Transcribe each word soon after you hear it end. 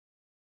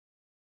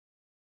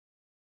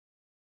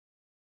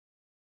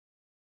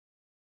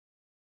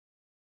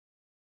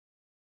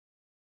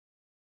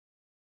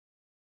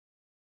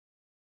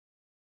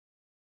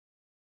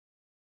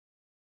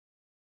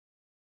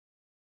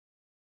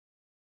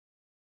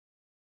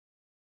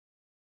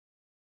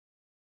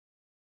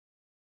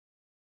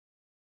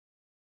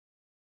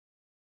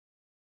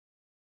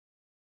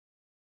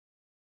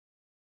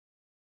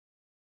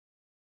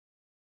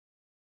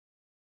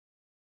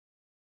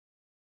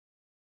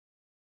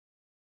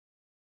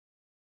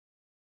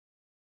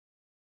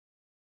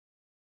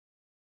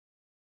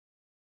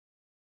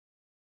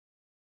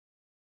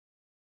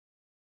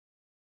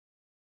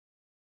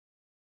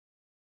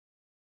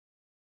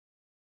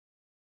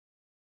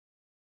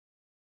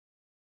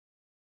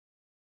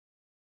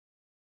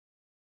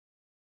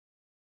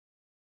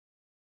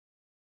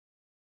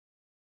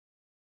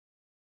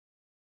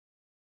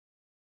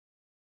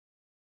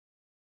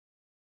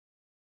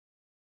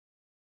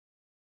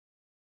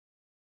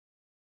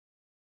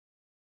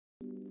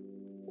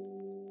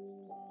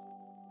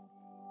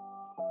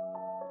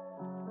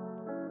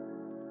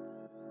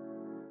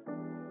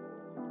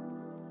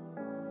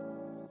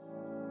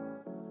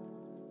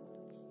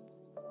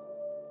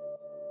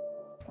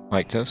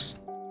Mic test.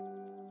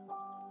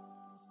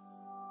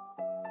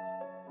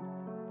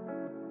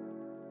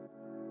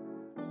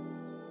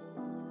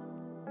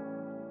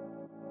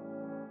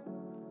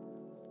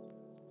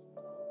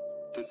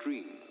 The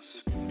dreams.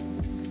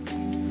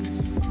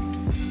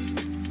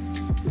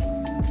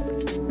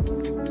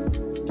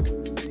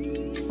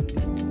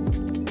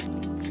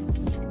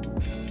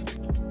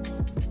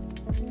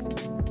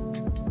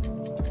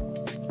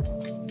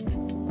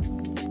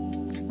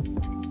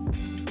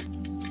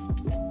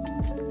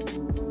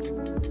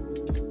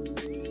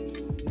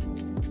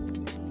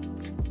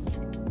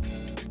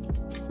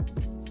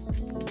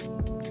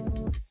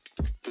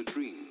 The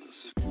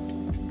dreams.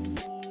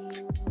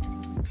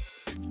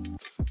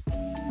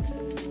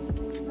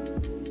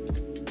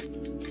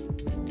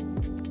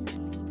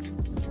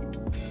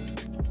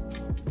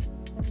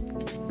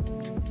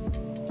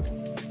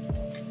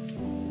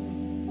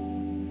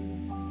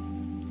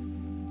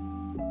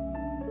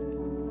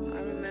 I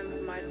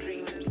remember my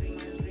dreams. The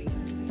dreams.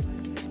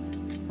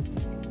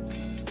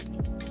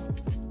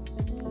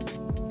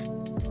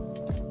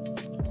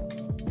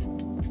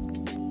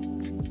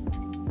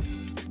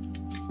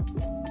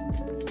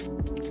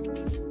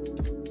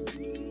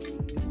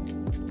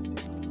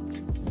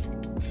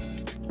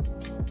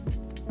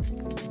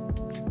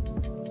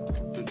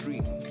 The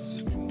dreams.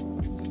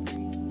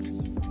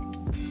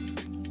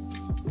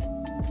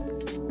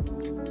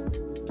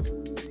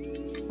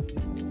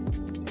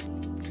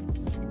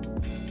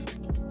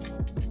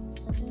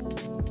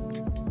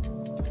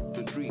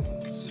 The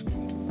dreams.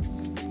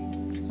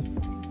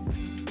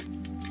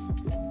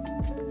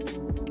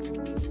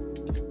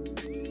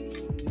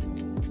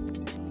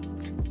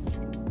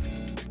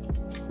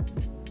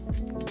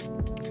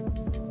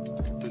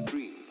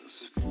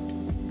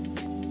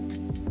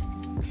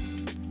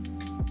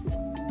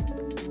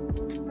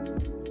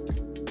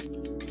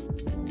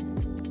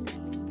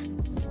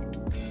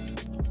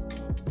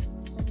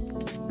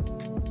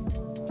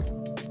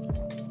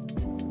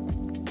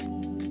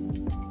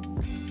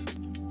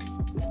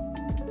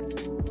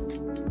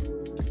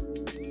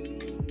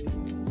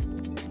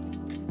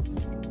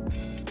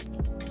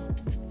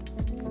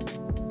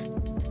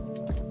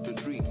 The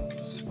dreams.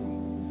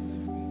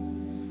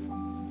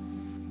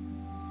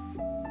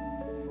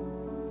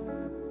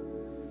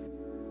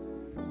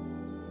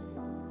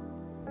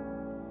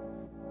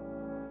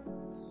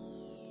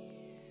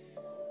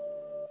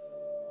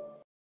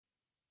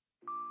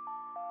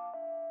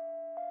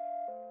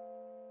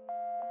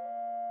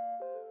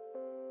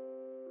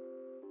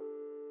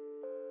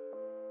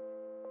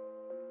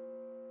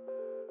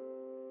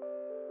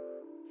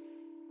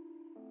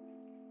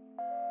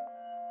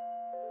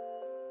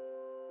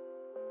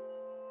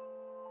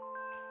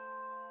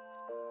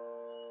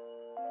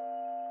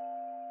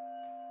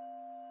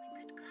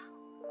 We could go.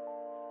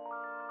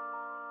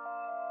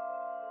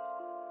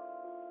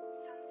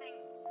 Something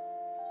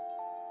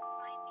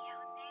might be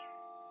out there.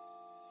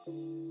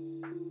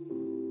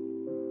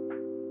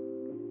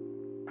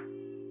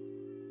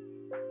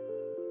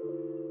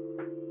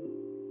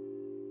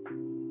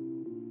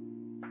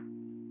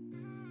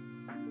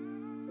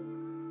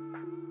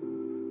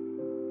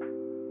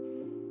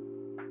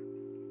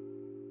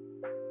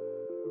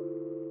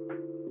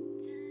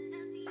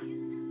 Are you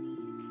listening?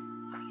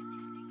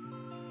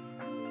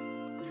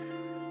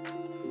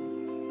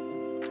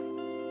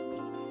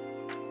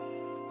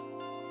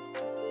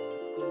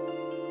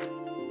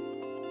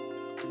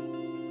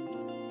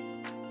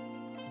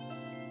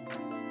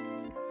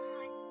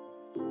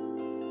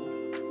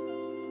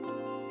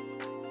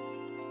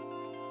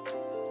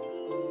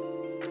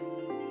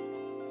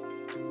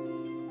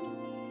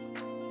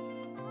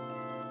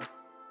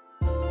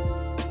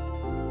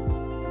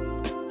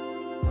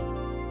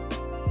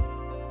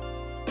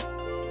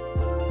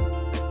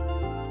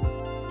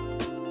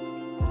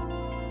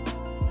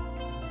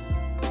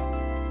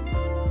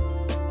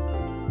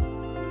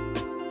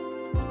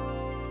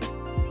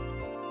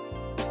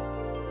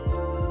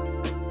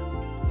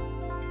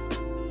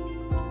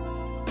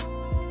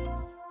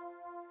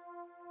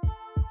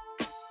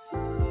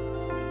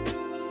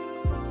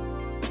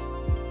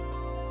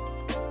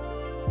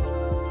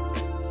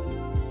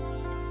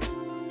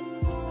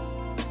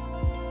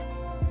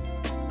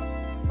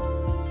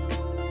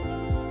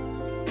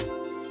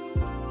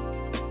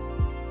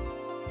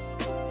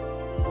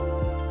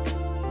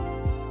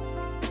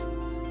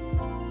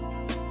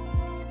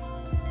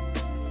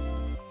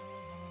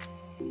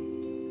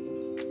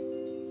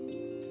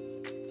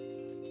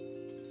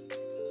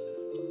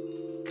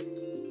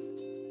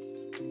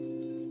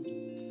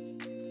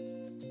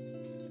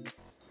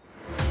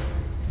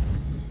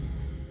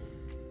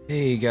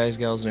 Hey guys,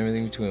 gals, and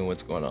everything between,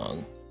 what's going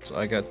on? So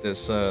I got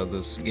this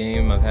this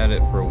game. I've had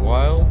it for a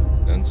while,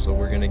 and so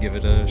we're gonna give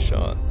it a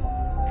shot.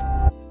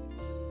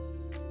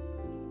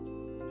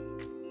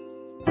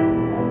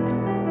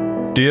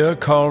 Dear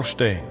Carl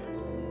Stain,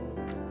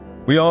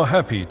 we are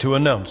happy to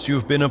announce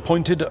you've been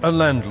appointed a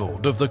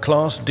landlord of the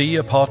Class D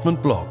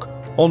apartment block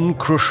on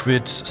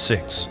Krushwitz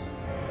 6.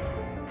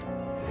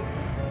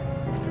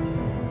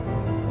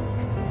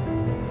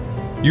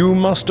 You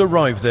must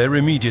arrive there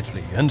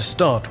immediately and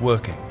start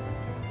working.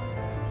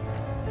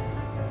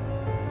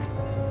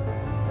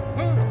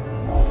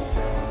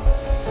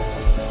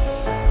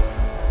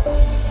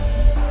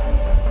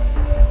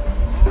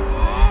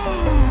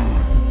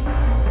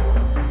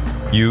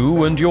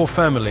 You and your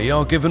family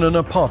are given an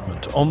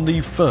apartment on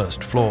the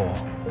first floor.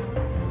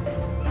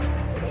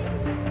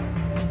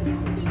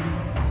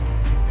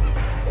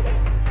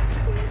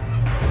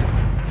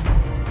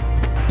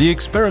 The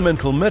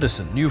experimental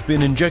medicine you've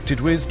been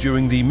injected with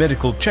during the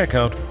medical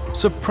checkout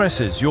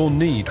suppresses your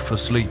need for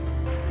sleep.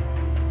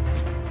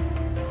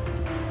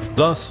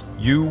 Thus,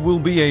 you will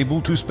be able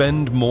to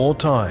spend more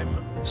time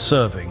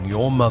serving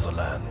your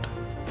motherland.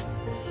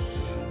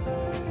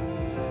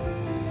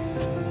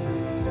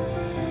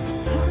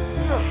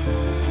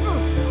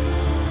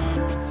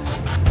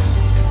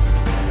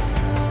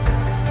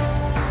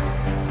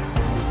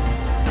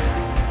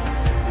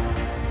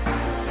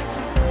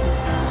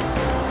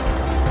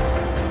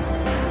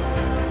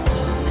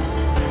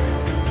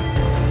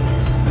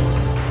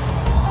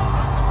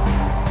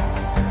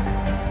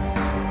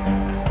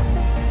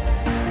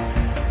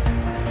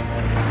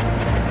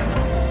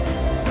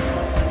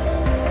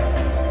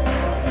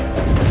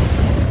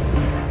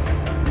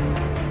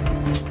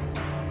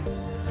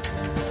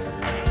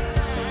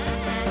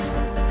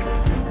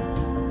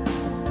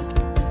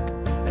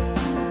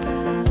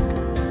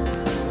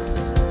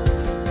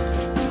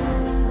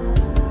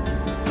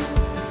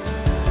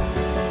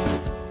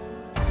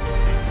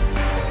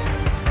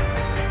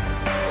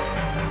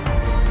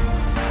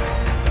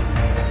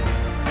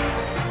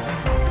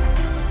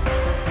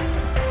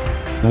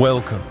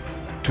 Welcome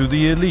to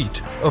the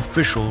elite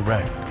official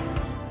rank,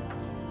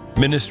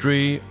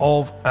 Ministry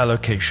of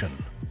Allocation.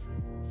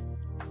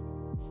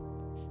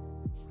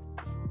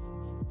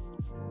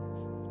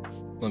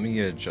 Let me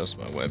adjust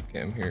my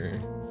webcam here.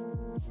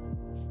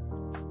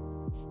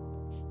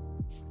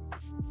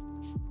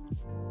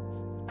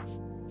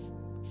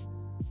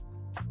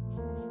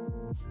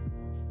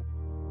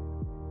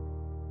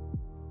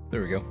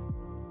 There we go.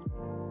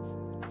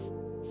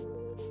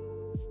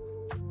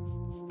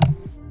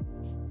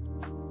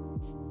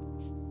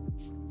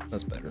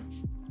 That's better.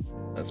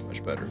 That's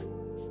much better.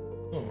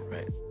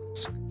 Alright,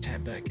 let's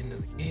tap back into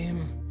the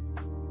game.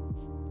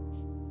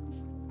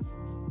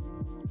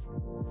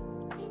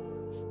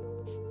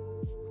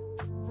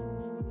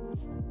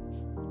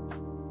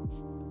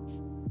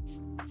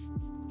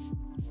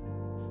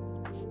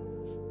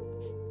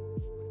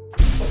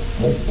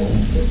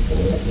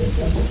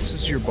 This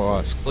is your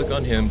boss. Click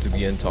on him to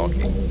begin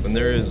talking. When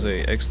there is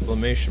a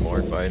exclamation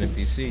mark by an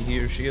NPC, he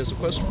or she has a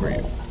question for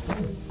you.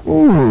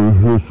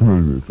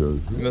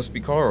 You must be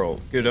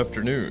Carl. Good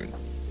afternoon.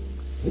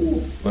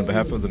 On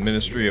behalf of the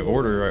Ministry of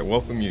Order, I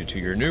welcome you to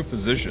your new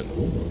position.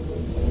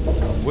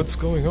 What's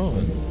going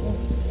on?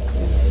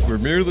 We're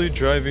merely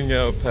driving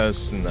out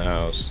pests in the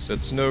house.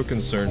 It's no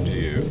concern to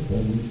you.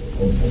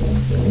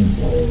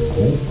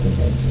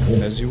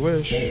 As you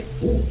wish.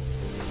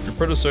 Your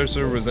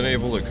predecessor was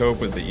unable to cope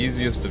with the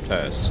easiest of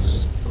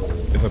tasks.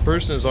 If a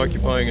person is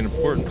occupying an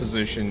important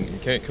position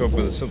and can't cope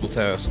with a simple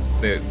task,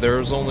 there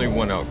is only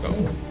one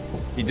outcome.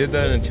 He did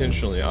that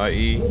intentionally,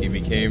 i.e., he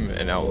became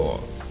an outlaw.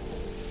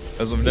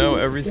 As of now,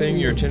 everything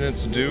your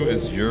tenants do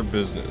is your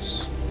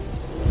business.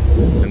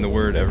 And the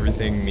word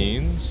everything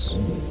means?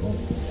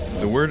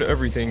 The word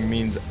everything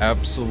means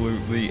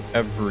absolutely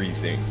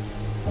everything.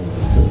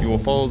 You will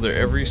follow their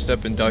every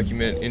step and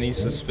document any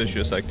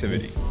suspicious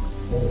activity.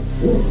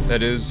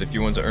 That is, if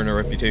you want to earn a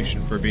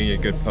reputation for being a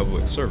good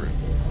public servant.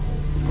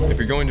 If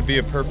you're going to be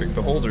a perfect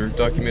beholder,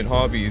 document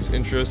hobbies,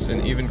 interests,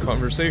 and even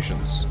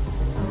conversations.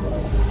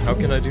 How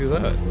can I do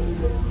that?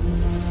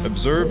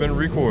 Observe and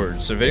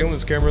record.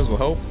 Surveillance cameras will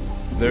help.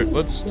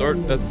 Let's start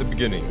at the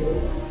beginning.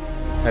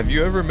 Have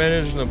you ever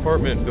managed an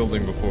apartment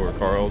building before,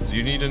 Carl? Do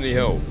you need any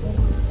help?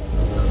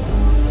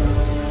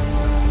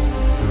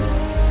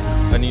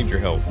 I need your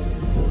help.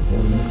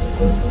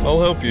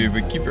 I'll help you,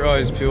 but keep your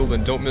eyes peeled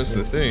and don't miss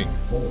a thing.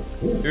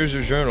 Here's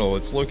your journal.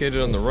 It's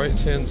located on the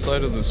right-hand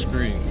side of the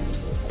screen.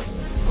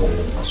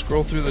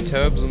 Scroll through the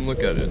tabs and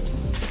look at it.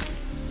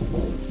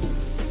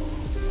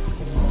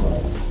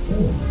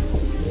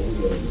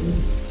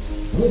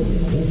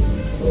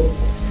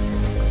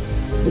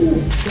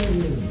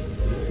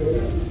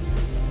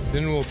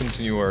 Then we'll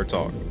continue our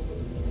talk.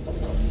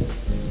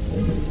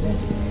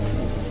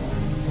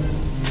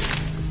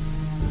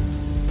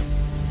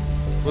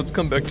 Let's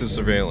come back to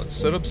surveillance.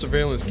 Set up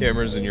surveillance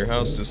cameras in your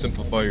house to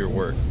simplify your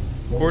work.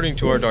 According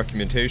to our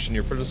documentation,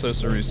 your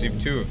predecessor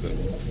received 2 of them.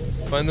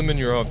 Find them in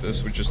your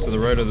office, which is to the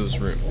right of this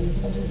room.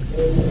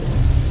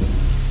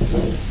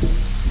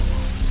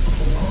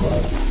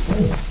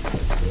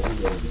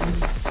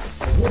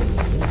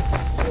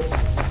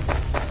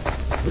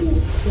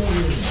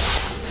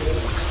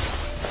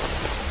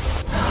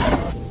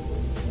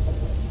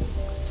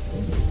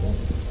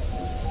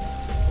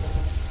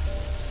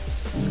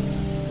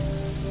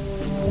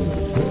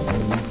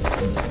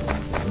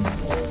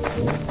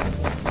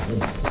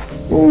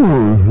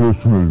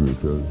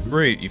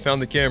 Great, you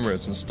found the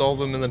cameras. Install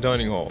them in the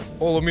dining hall.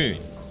 Follow me.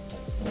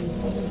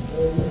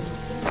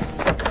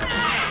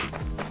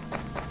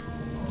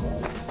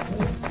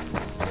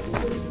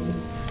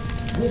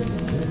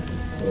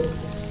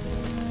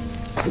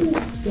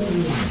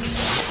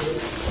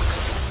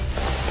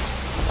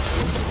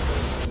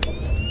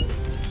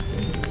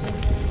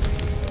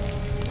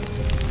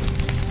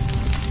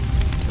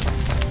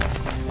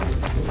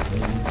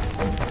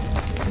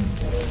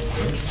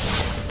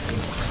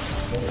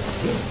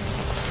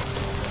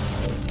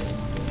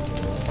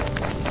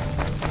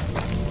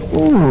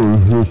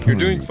 You're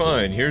doing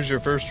fine. Here's your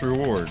first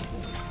reward.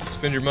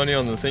 Spend your money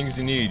on the things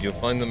you need. You'll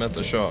find them at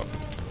the shop.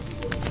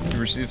 You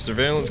receive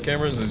surveillance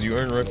cameras as you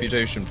earn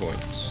reputation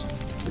points.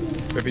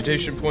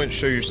 Reputation points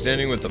show your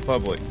standing with the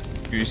public.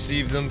 You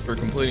receive them for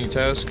completing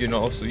tasks. You can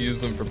also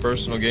use them for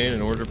personal gain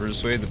in order to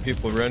persuade the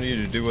people around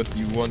you to do what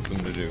you want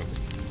them to do.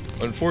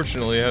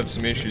 Unfortunately, I have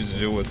some issues to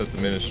deal with at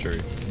the ministry.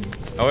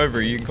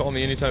 However, you can call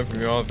me anytime from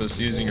your office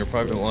using your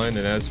private line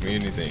and ask me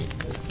anything.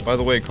 By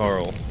the way,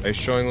 Carl, I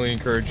strongly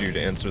encourage you to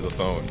answer the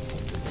phone.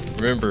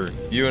 Remember,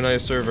 you and I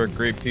serve our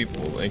great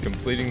people, and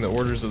completing the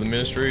orders of the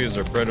ministry is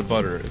our bread and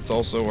butter. It's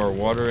also our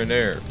water and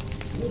air.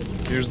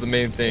 Here's the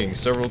main thing.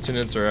 Several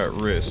tenants are at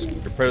risk.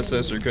 Your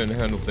predecessor couldn't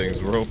handle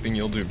things. We're hoping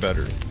you'll do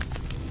better.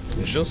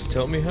 Just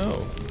tell me how.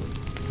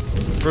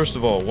 First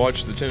of all,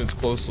 watch the tenants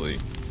closely.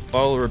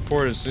 File a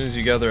report as soon as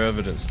you gather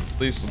evidence. The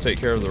police will take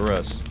care of the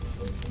rest.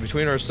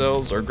 Between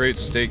ourselves, our great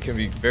state can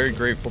be very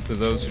grateful to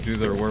those who do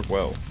their work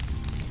well.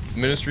 The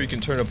ministry can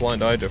turn a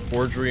blind eye to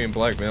forgery and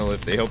blackmail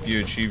if they help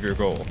you achieve your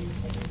goal.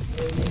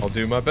 I'll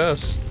do my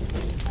best.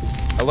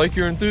 I like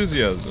your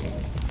enthusiasm,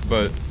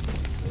 but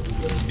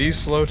be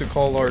slow to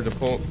call our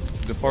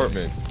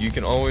department. You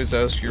can always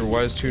ask your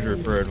wise tutor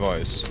for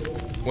advice.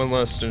 One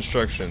last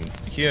instruction.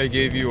 The key I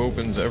gave you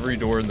opens every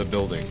door in the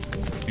building.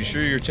 Be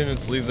sure your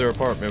tenants leave their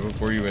apartment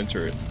before you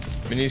enter it.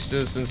 Many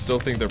citizens still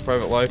think their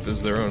private life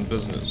is their own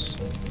business.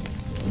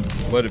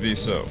 Let it be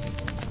so.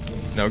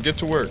 Now get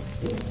to work.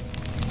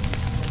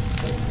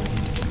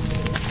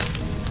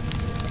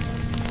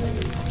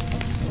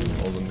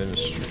 All the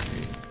ministry.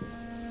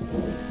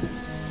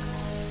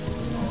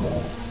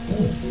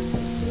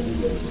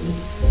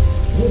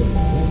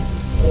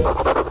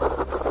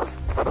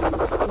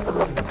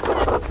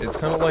 It's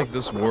kind of like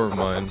this war of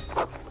mine.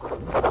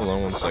 Hold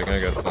on one second,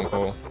 I got a phone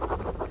call.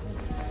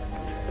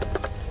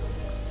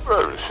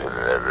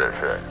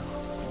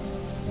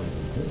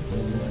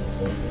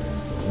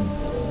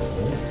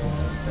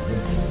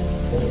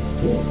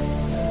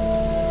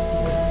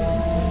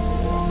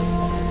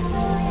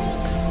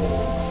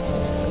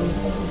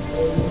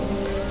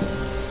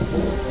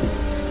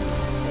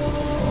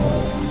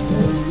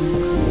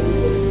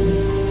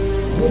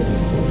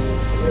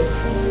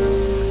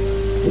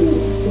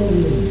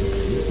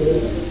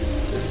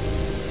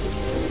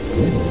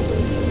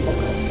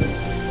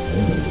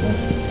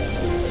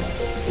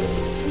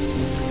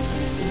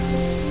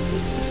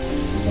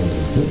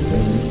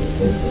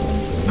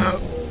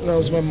 That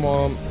was my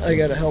mom. I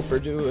gotta help her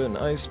do an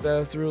ice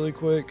bath really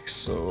quick,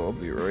 so I'll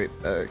be right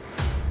back.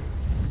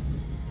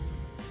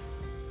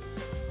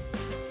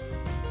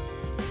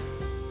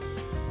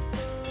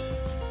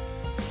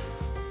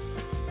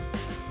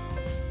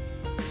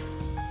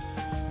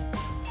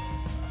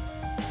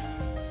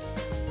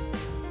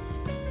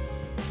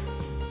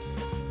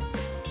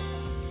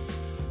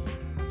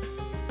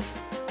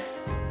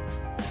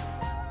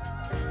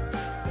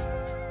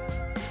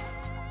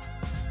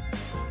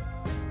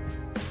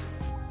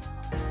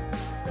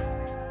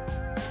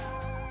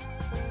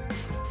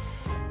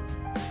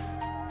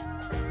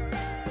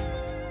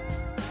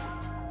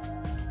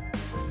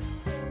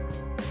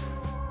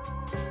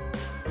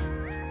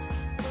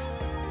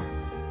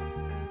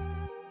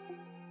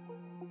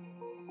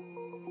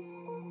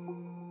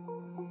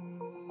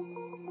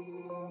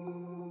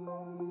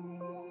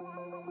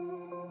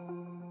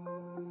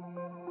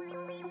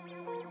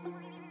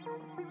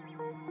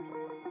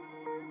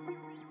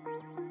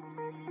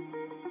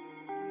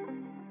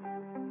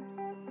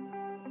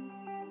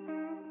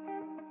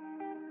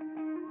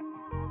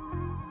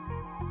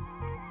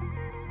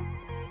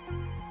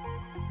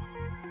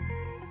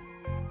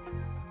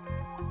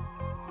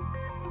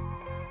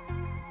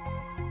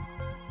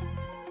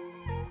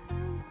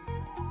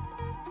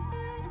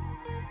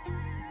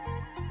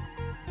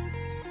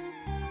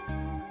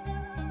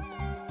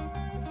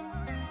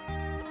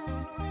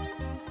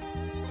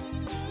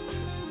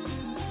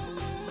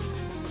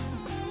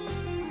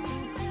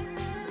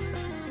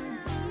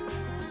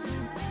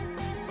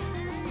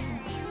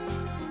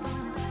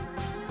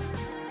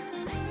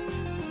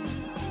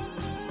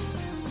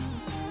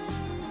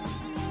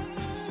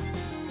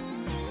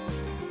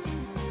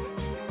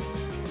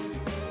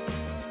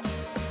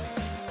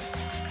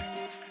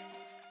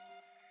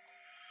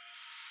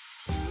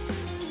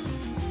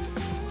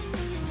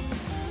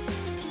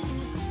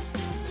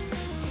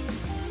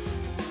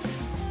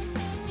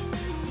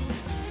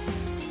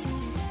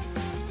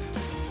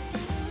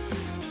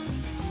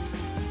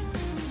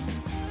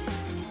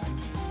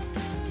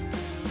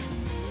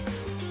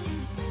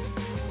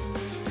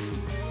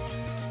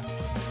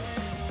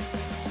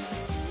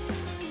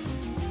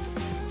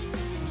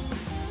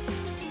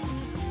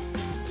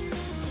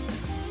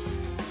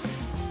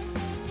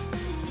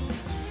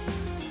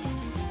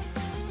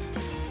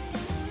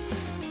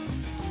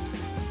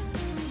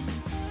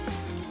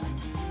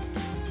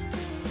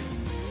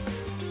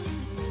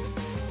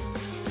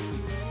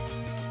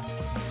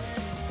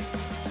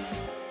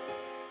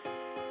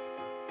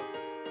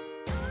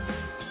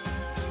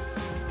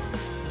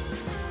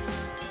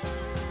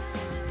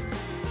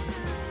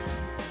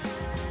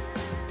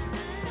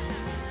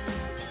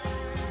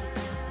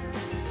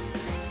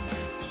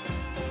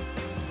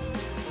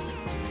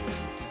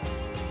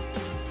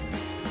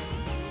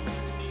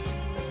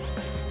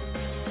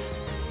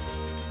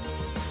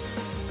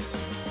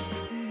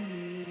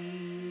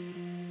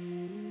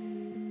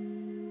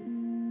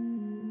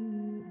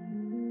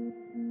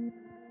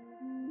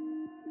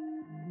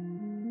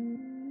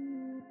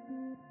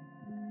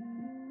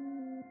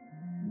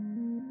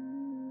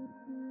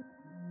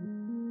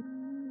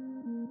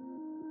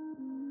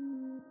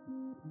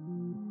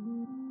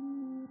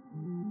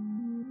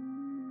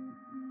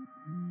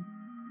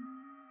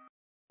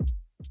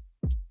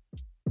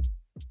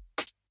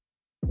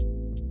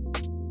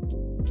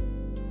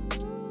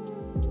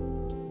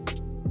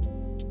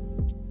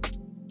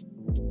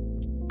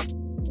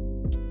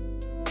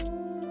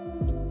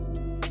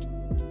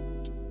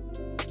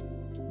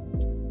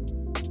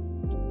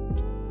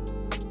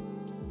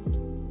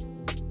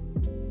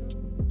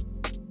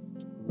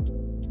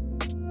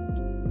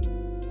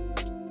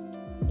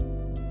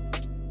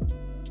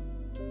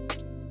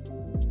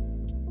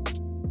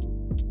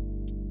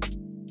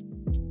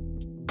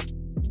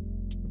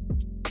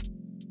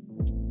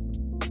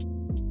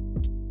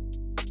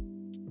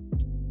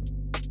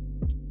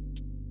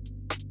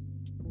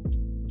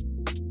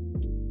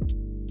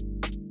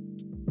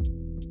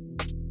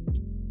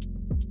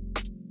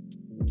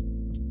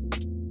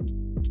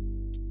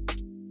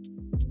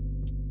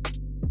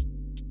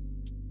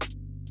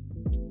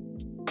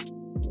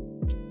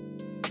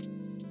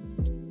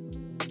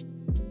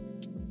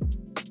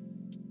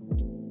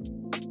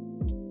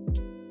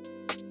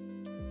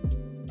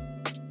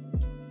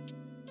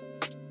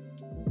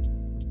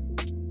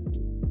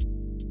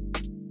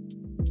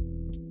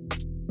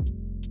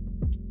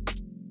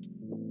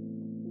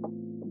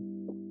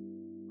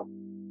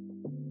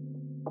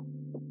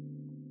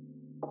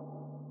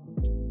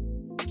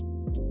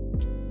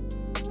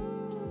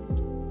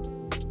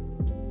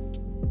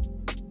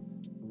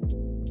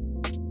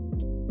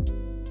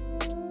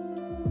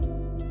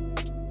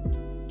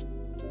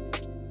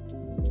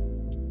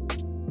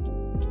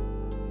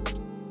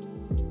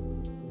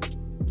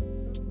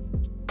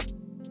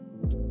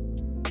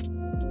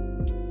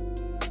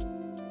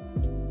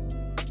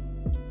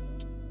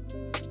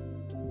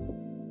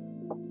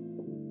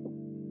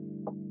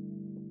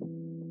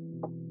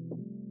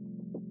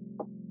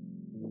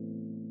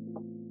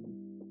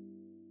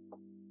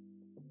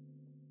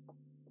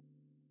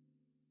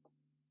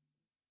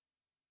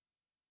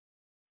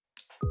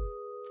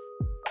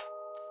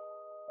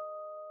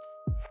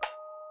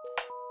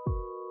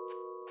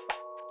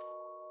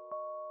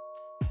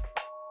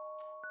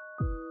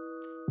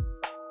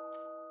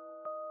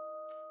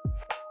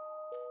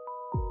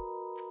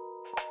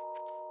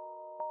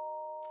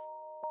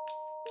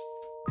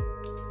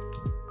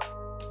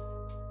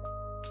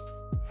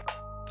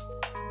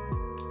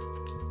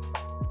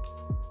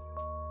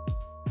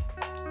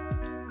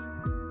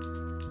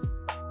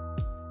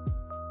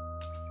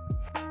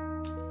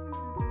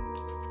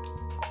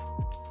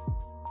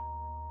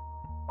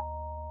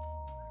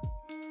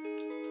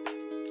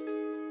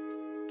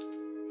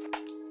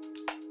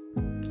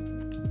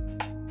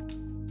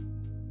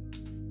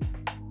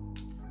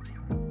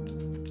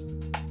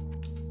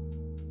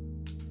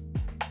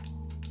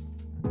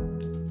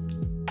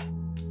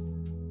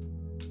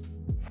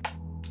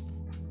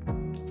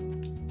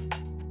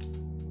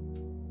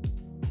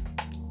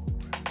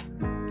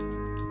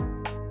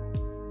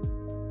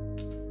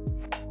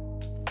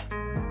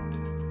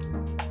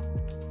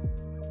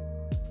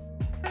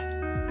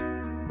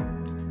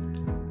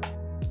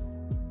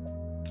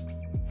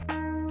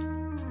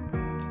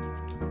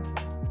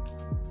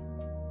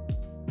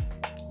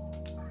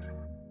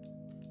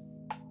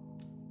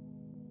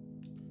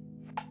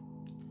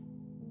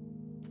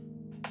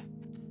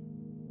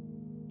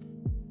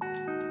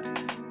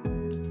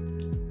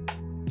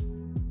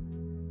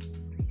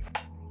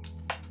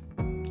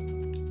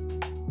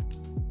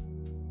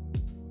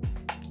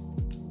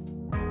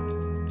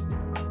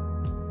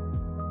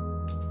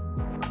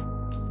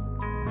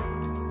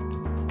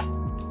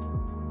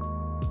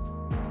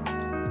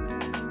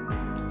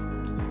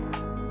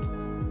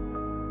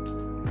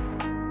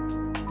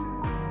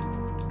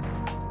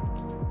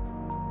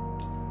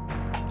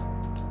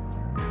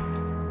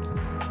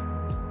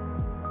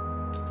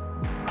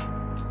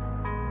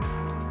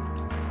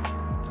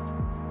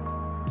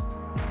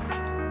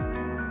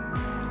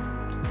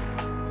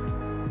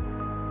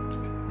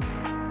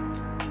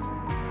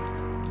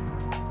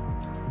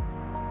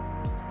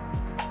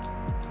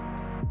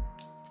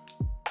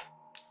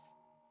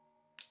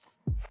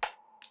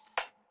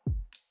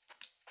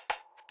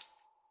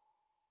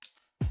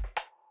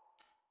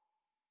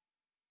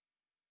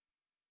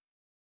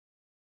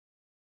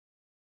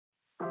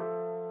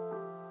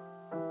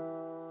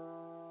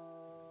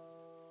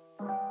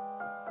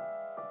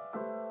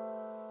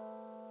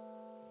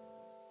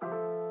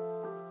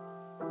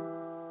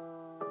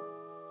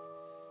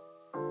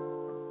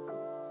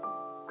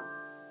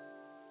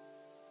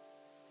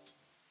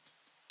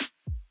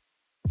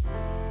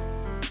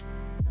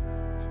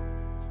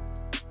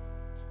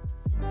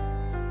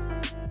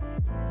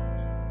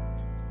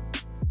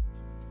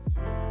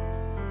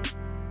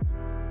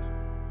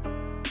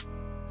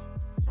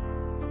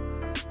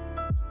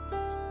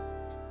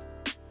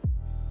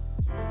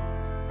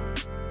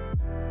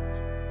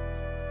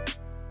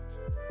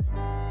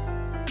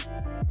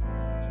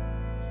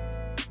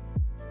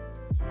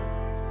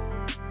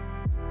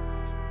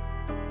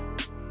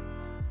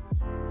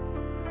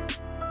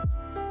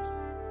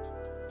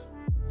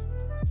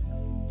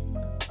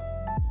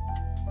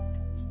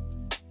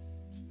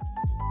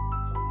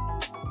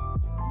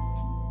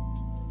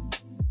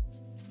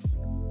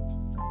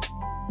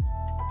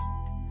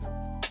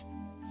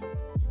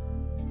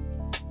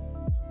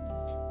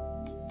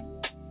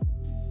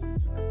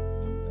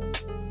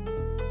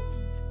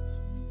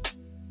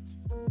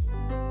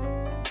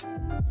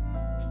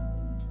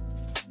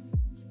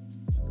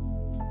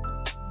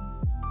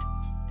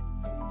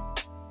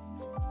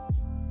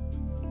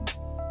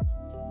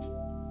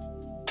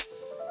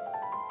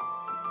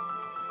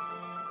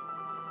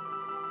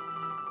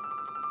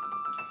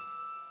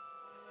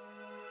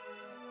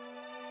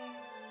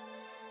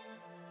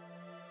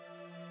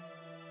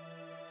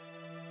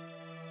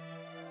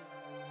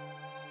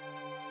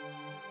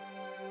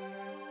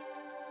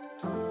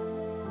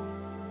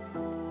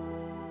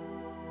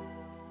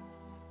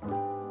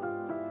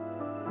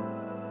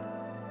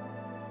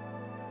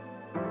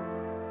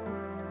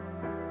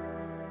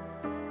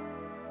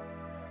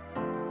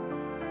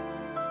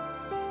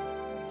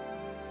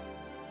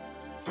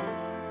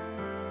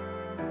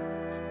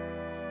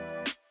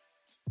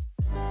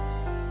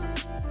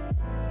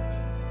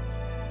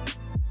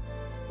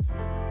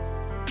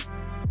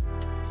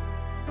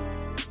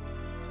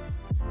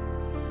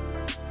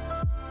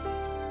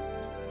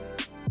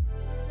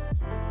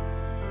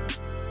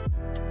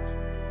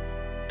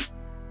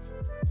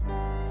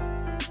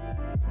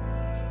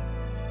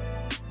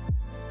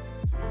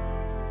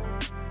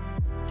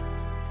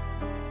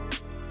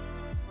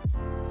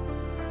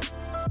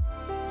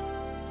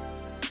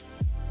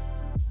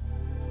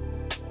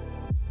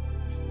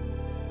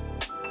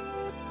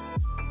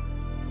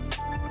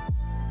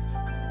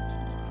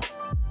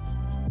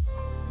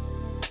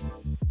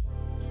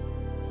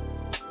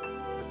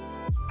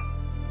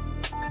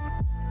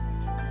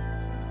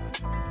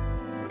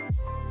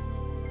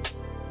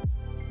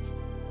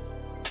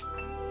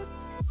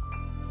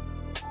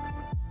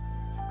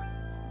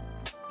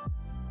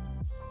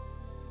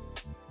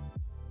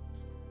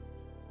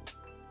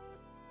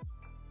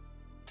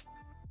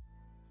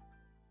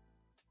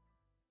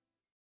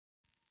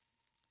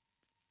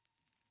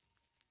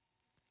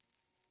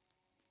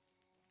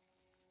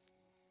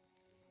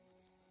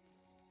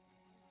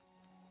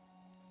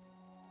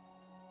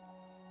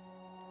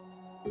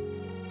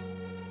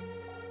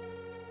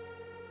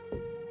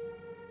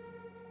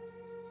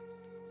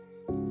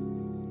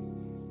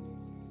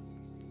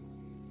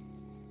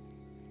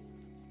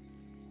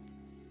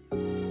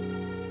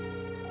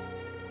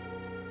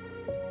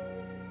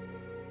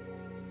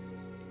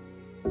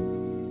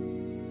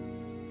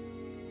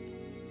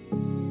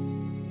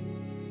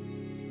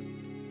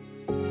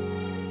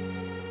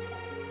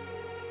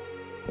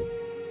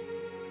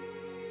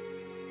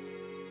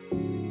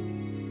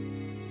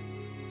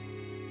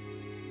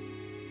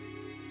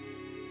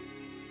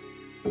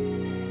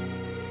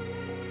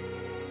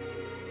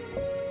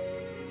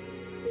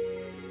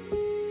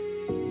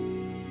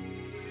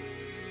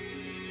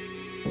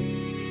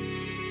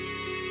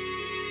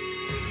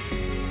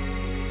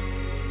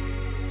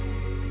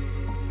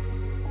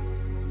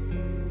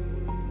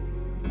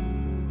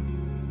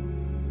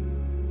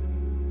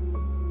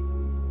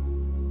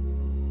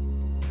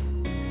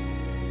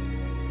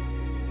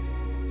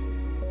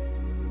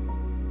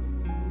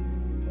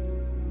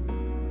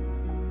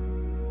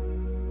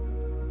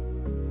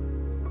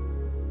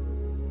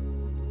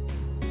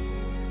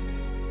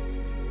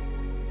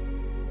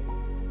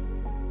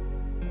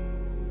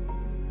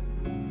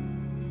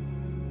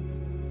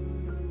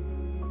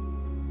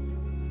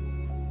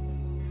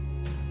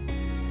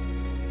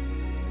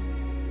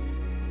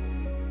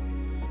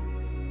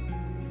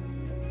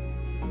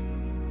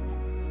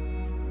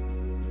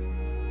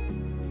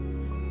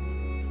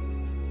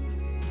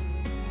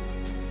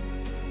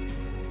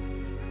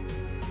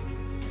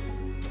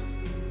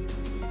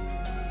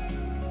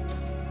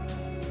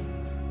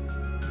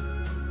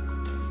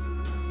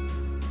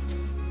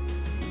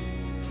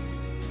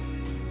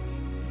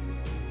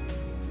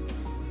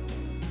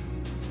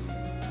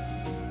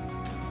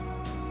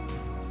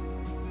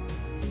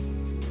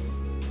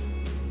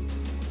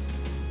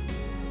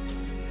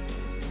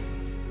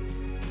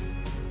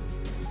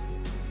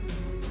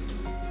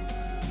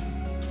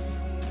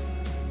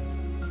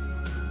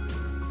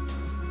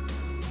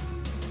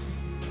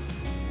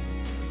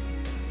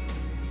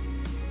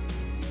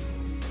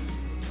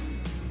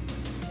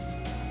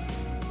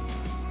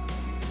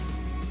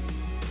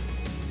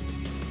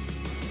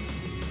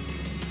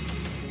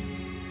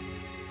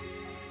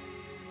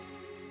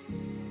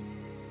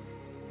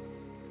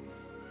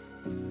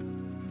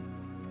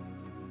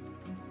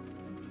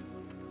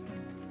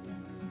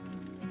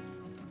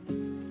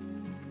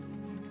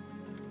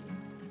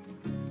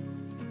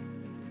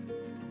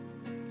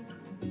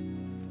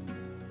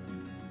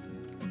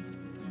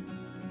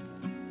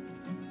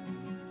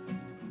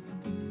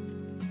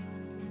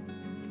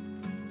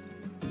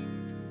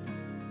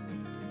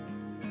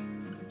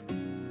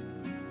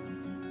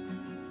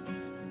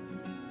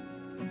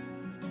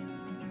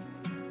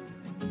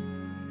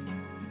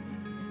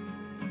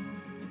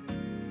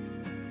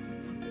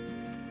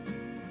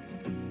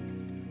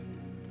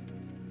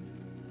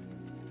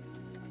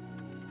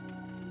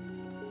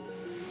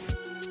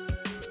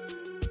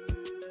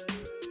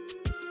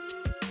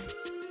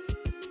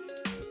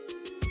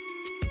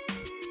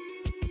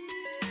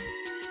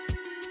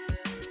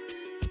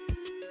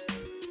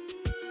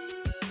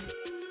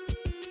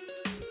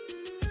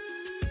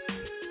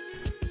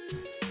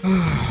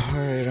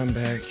 Alright, I'm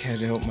back. Had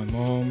to help my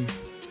mom.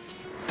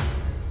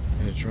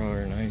 Had to draw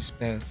her an ice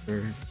bath for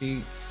her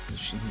feet.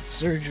 She needs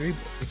surgery,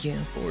 but we can't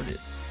afford it.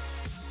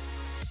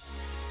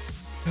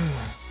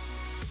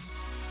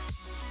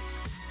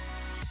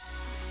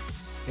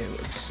 Okay,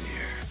 let's see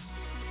here.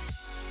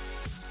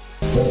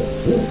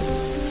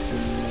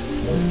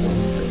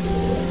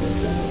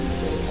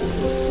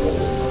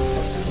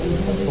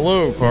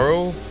 Hello,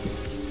 Carl.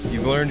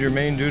 You've learned your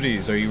main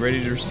duties. Are you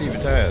ready to receive a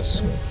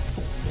task?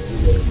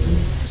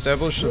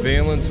 Establish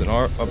surveillance in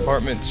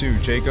apartment 2.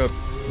 Jacob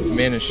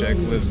Manischek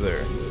lives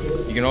there.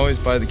 You can always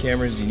buy the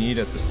cameras you need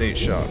at the state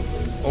shop.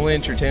 Only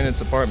enter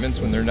tenants' apartments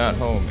when they're not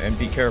home, and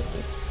be careful.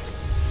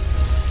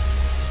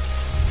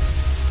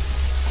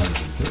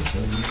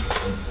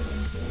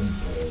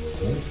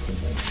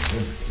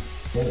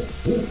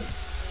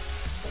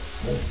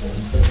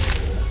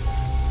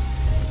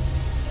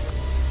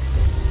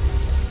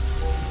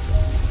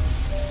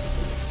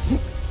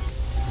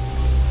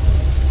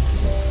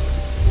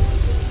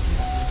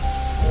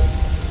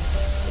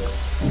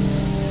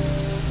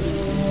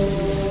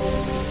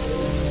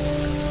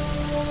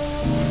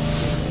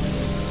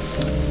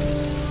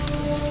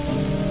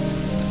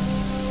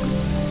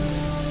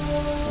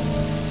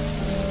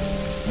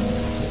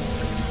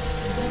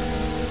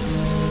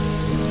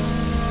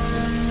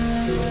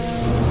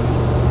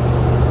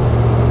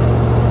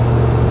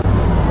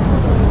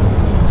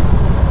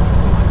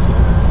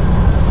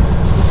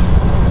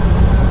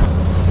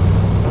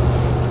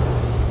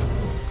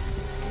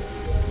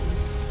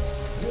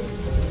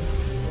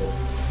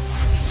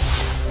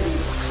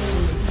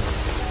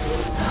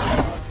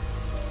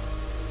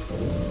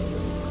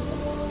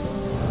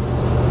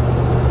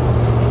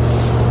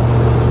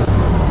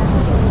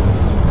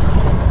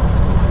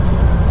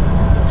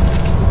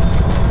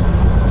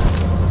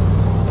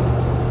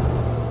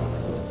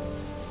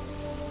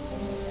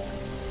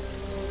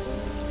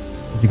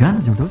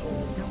 Gimana jam terus?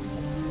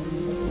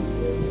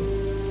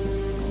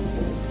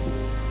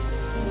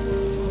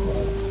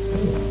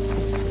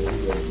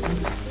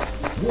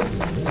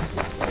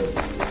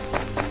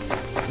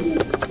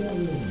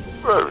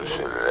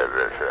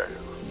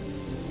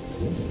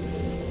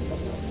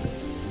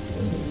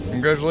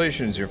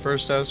 Congratulations, your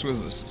first task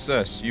was a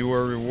success. You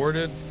were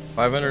rewarded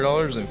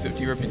 $500 and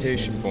 50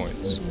 reputation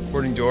points.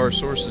 According to our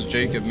sources,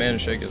 Jacob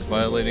Manischek is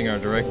violating our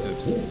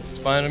directives.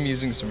 Spying him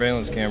using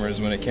surveillance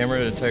cameras. When a camera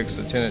detects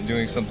a tenant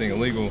doing something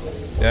illegal,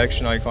 the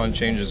action icon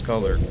changes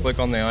color. Click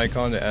on the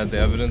icon to add the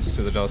evidence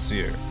to the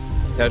dossier.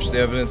 Attach the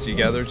evidence you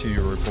gather to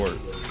your report.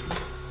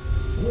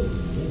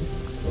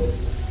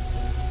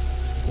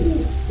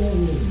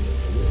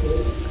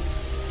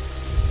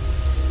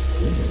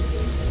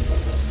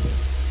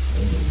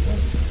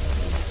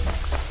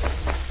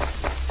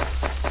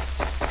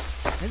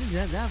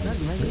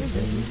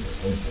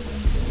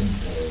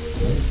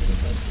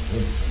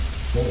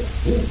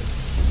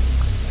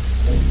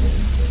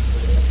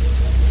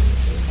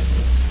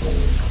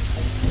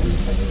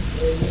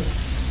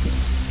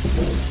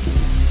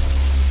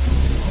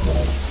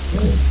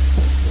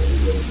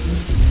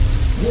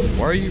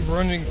 Why are you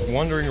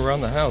wandering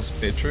around the house,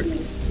 Patrick?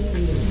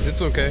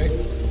 It's okay.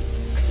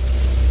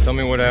 Tell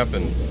me what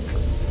happened.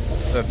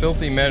 That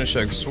filthy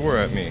Manischek swore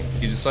at me.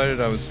 He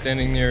decided I was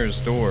standing near his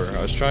door.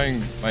 I was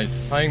tying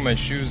my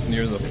shoes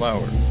near the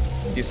flower.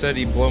 He said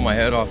he'd blow my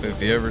head off if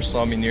he ever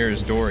saw me near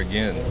his door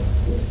again.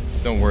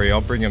 Don't worry,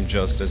 I'll bring him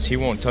justice. He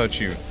won't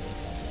touch you.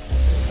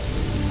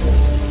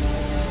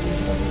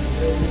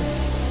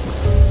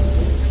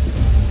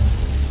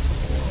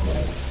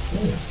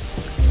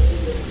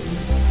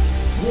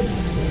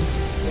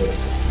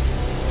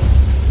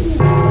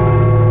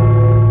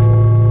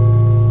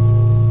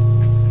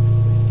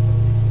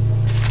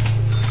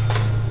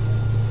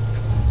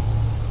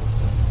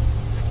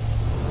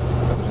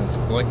 Evidence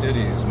collected,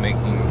 he's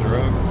making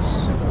drugs.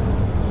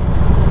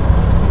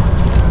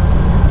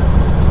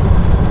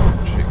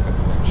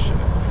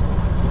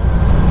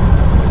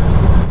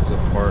 It's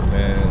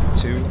apartment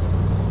 2.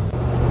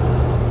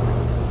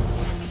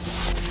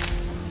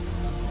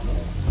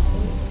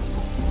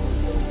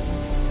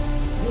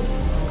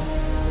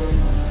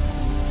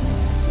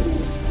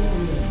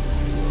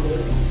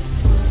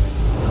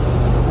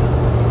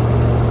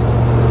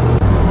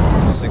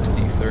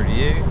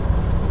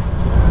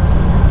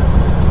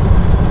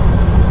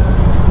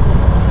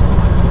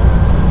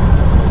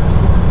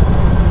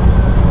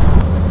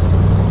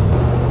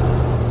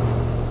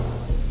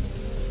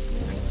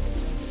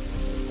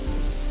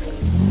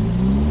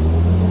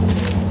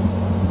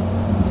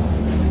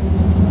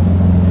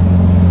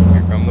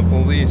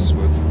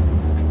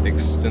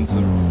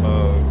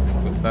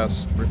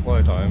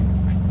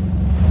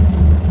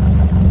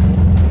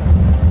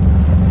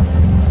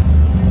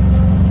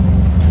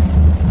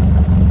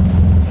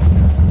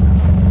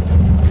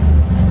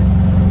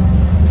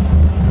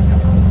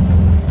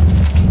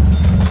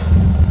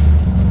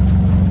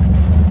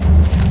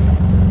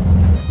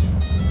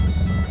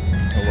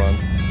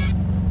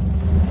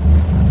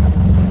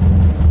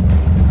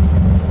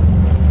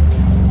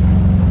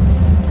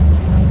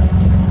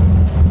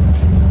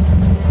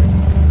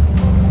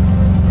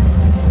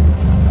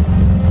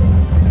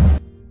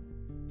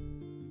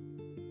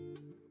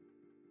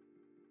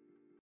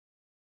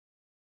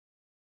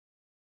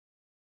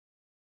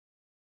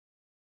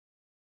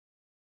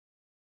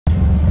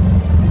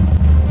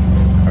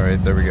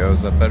 Alright, there we go.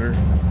 Is that better?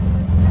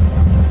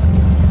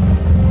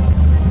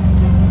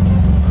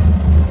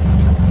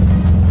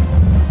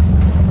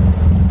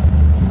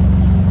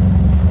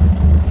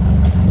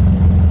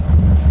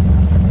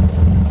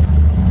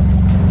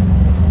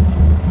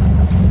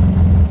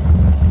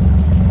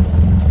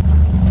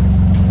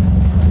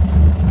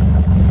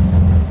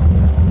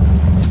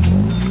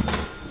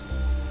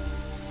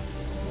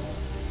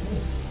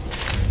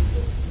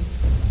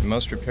 You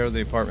must repair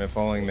the apartment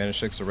following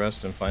Manischek's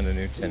arrest and find a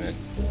new tenant.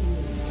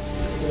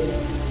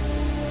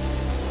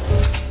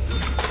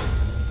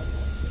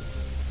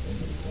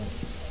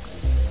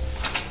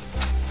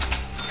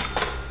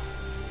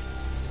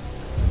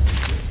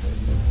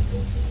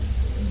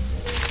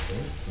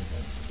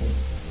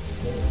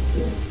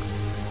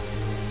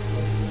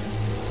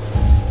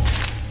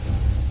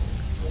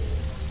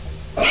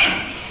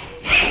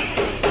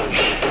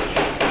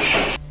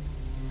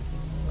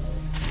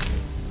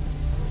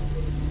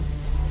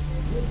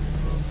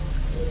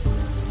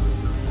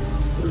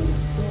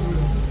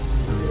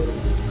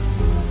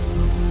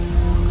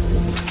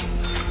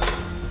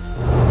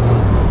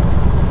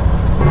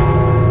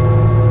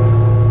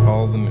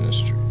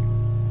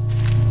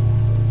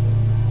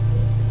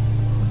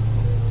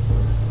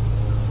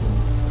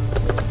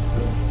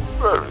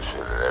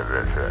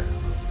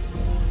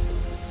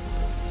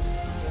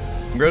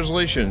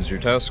 Congratulations, your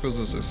task was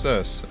a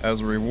success.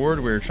 As a reward,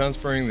 we are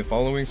transferring the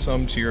following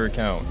sum to your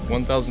account: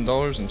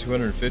 $1,000 and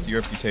 250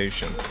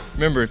 reputation.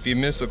 Remember, if you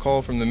miss a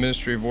call from the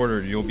Ministry of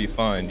Order, you'll be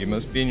fined. You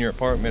must be in your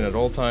apartment at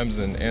all times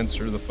and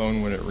answer the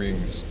phone when it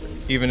rings,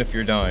 even if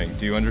you're dying.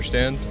 Do you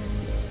understand?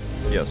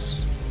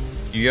 Yes.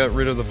 You got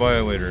rid of the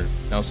violator.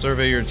 Now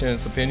survey your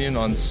tenant's opinion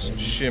on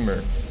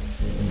Shimmer.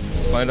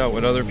 Find out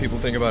what other people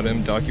think about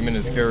him. Document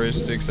his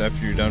characteristics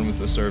after you're done with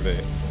the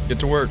survey. Get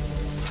to work.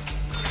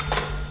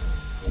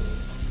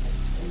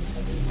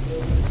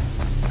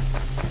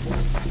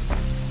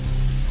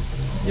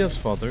 Yes,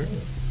 Father.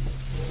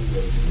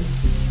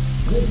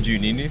 Do you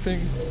need anything?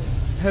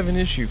 I have an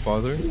issue,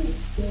 Father.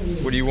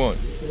 What do you want?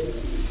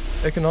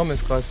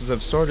 Economics classes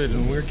have started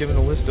and we're given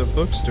a list of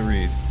books to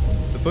read.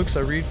 The books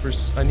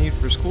I need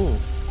for school.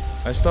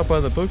 I stopped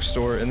by the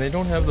bookstore and they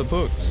don't have the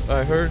books.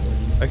 I heard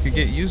I could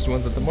get used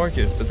ones at the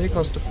market, but they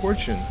cost a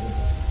fortune.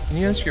 Can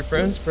you ask your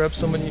friends? Perhaps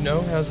someone you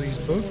know has these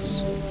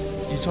books?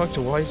 You talk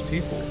to wise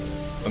people.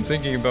 I'm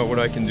thinking about what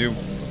I can do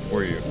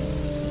for you.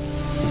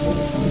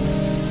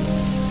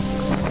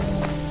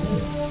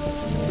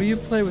 Will you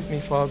play with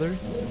me, Father?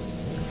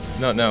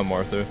 Not now,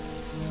 Martha.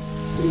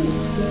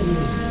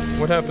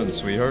 What happened,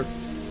 sweetheart?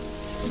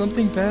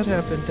 Something bad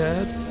happened,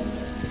 Dad.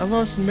 I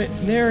lost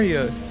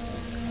Neria.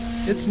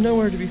 It's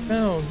nowhere to be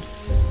found.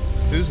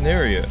 Who's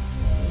Neria?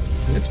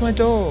 It's my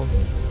doll.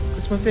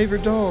 It's my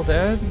favorite doll,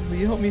 Dad. Will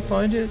you help me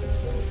find it?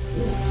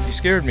 You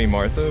scared me,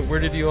 Martha.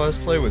 Where did you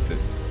last play with it?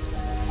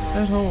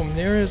 At home.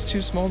 Neria is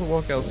too small to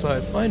walk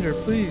outside. Find her,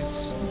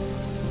 please.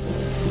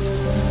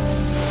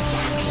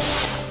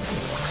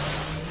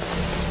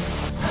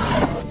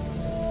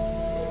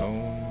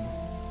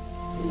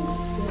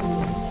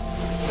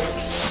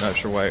 Not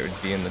sure why it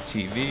would be in the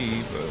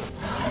TV,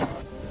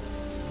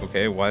 but...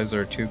 Okay, why is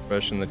there a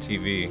toothbrush in the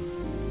TV?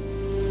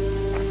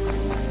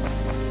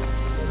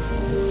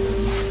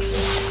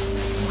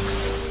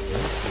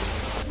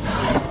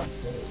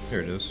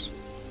 Here it is.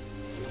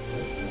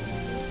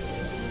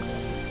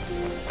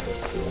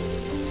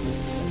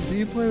 Will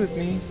you play with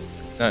me?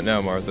 Not now,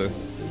 Martha.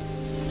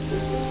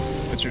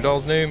 What's your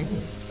doll's name?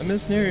 I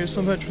miss Neria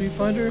so much. Will you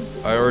find her?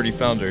 I already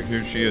found her.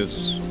 Here she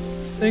is.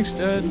 Thanks,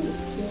 Dad.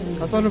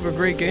 I thought of a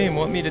great game.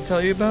 Want me to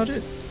tell you about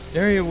it?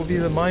 Neria will be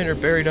the miner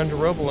buried under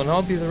rubble, and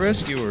I'll be the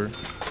rescuer.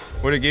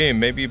 What a game.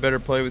 Maybe you better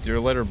play with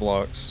your letter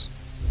blocks.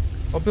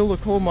 I'll build a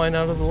coal mine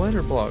out of the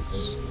letter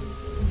blocks.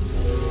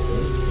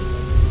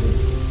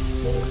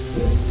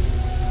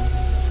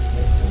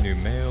 New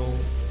mail.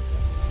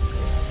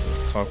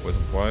 Talk with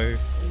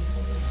wife.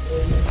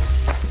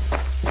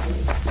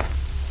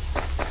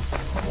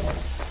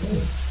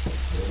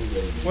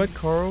 What,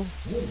 Carl?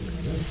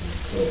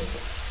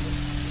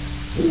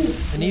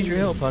 I need your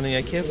help, honey.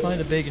 I can't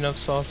find a big enough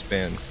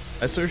saucepan.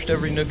 I searched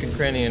every nook and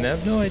cranny and I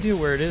have no idea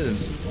where it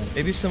is.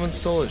 Maybe someone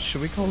stole it.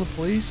 Should we call the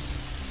police?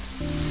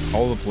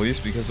 Call the police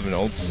because of an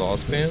old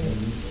saucepan?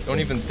 Don't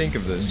even think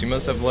of this. You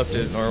must have left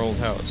it in our old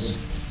house.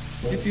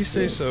 If you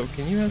say so,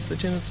 can you ask the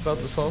tenants about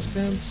the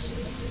saucepans?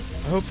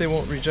 I hope they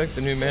won't reject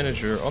the new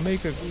manager. I'll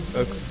make a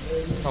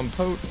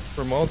compote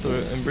for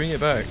Martha and bring it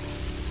back.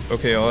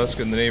 Okay, I'll ask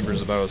the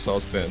neighbors about a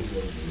saucepan.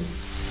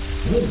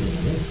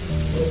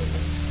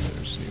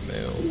 There's new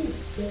mail.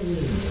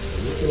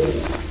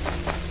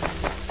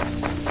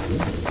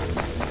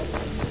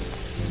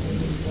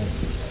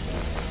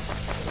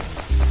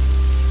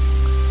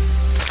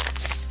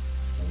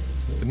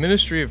 The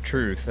Ministry of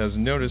Truth has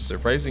noticed a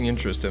rising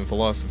interest in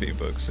philosophy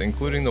books,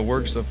 including the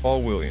works of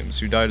Paul Williams,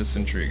 who died a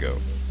century ago.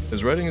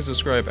 His writings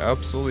describe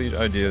obsolete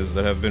ideas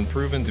that have been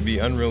proven to be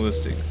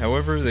unrealistic.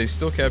 However, they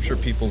still capture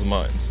people's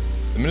minds.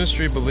 The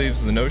ministry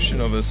believes the notion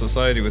of a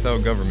society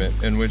without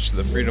government, in which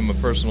the freedom of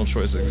personal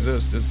choice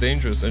exists, is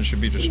dangerous and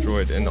should be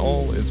destroyed in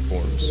all its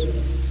forms.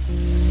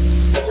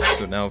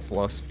 So now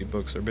philosophy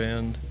books are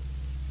banned.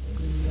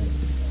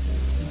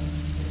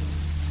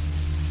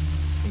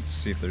 Let's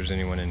see if there's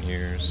anyone in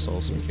here. Saw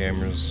some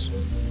cameras.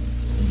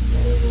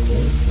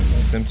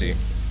 It's empty.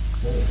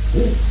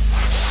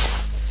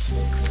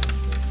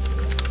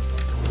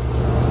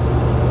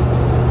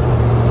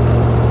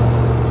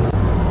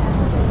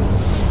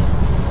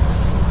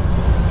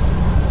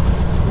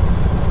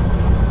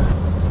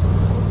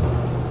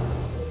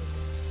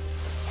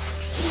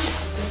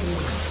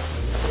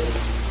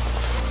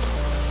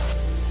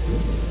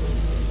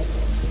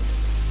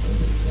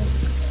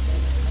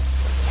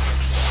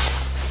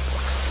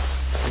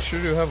 They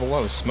sure do have a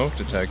lot of smoke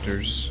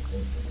detectors.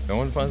 No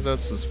one finds that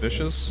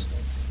suspicious?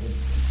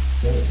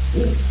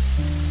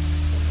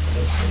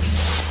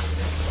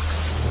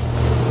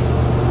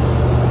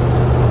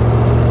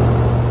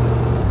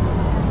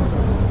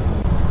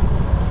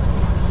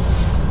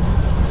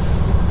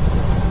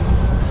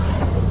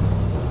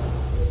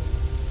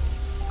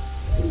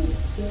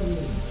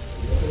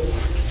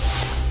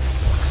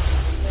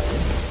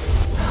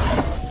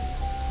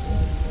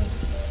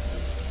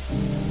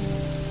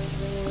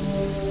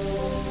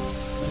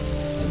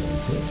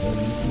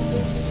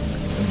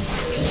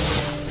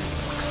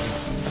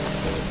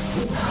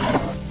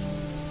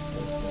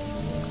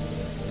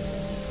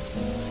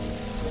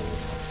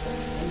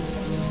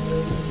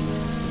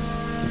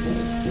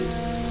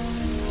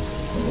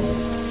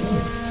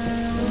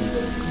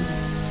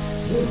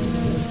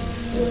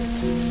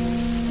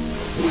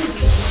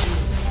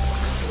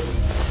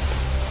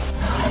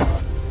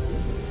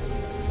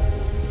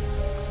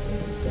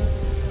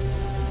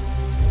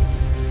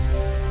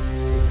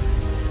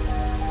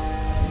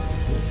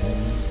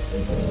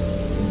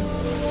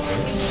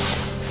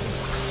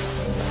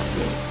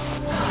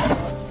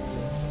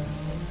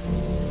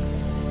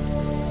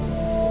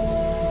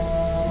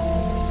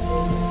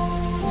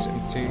 It's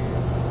empty.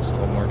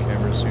 Still more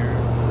cameras here.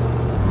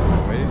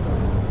 Wait.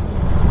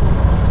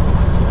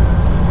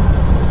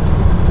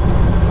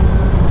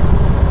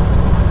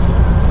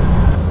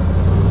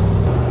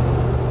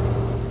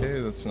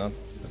 Okay, that's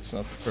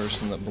not the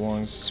person that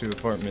belongs to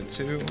apartment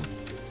 2.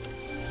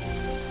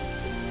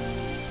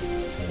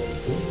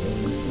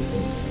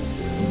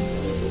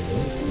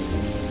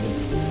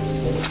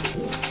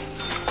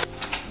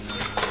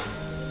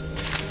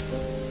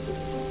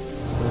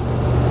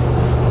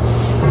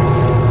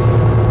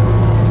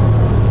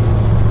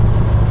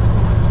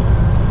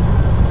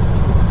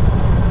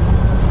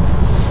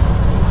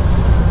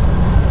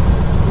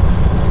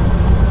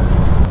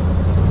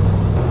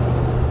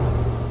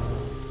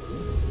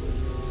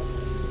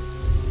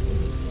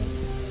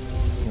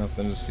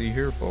 Nothing to see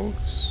here,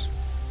 folks.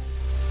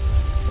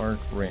 Mark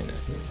Rainick.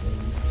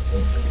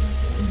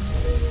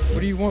 What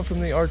do you want from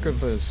the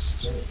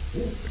archivist?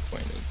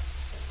 Acquainted.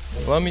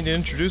 Allow me to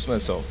introduce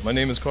myself. My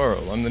name is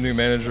Carl. I'm the new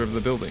manager of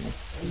the building.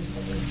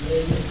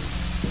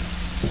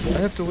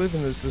 I have to live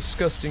in this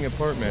disgusting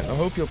apartment. I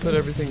hope you'll put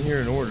everything here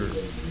in order.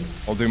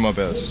 I'll do my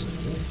best.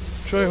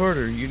 Try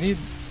harder. You need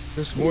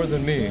this more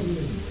than me.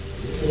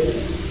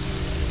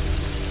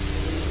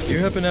 You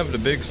happen to have a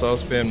big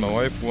saucepan. My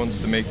wife wants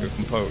to make a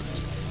compote.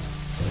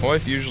 My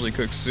wife usually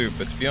cooks soup,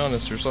 but to be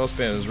honest, her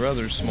saucepan is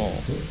rather small.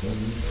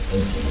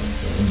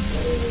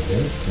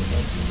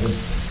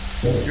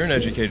 You're an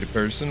educated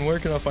person. Where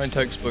can I find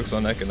textbooks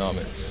on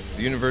economics?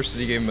 The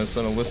university gave my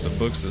son a list of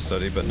books to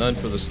study, but none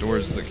for the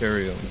stores that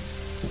carry them.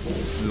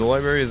 The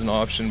library is an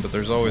option, but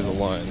there's always a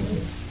line.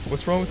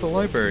 What's wrong with the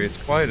library? It's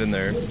quiet in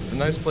there. It's a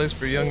nice place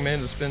for a young man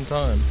to spend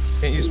time.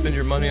 Can't you spend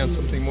your money on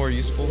something more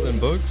useful than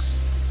books?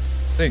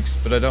 Thanks,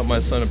 but I doubt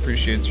my son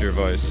appreciates your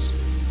advice.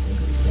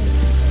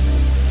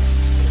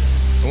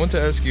 I want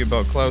to ask you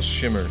about Klaus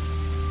Schimmer.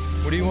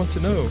 What do you want to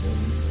know?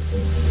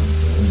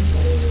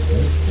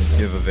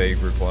 Give a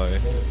vague reply.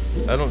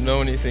 I don't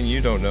know anything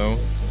you don't know.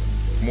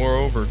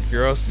 Moreover,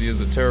 curiosity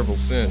is a terrible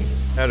sin.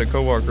 I had a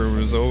coworker who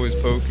was always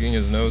poking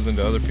his nose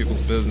into other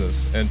people's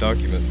business and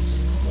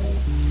documents.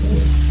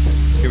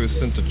 He was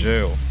sent to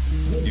jail.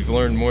 You've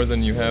learned more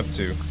than you have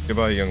to.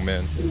 Goodbye, young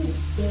man.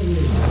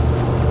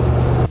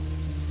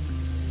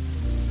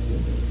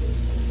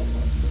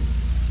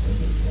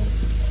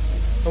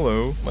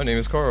 Hello, my name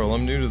is Carl.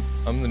 I'm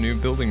the new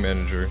building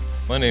manager.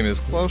 My name is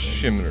Klaus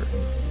Schimmer.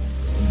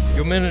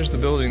 You'll manage the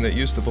building that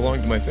used to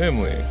belong to my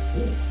family.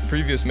 The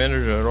previous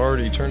manager had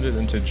already turned it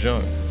into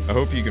junk. I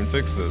hope you can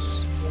fix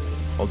this.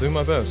 I'll do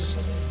my best.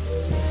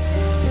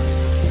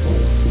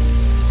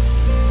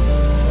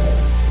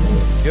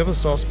 You have a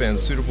saucepan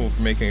suitable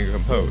for making a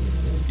compote.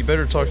 You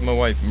better talk to my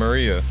wife,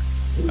 Maria.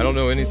 I don't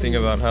know anything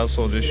about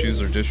household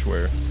issues or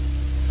dishware.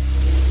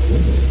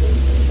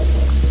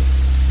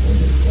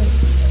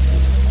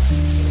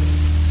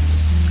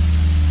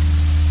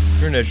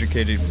 You're an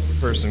educated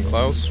person,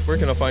 Klaus. Where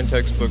can I find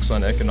textbooks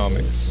on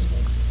economics?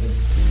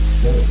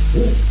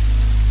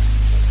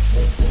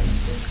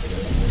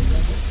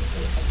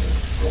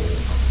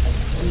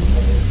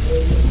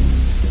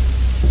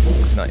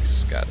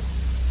 Nice, got it.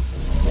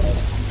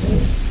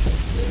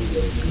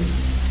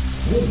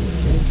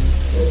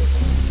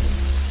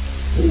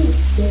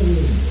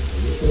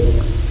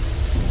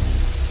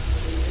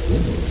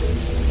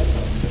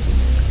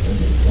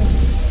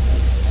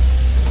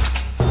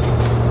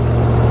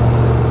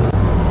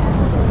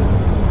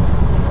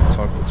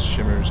 Talk with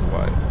Shimmer's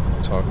wife.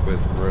 Talk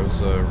with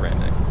Rosa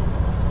Rannick.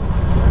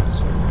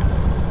 Rosa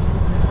Rannick.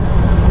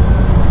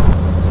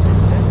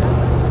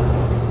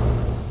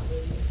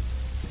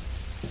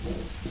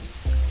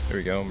 There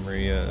we go,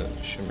 Maria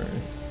Schimmer.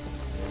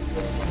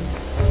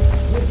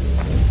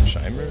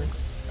 Scheimer?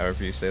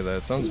 However you say that.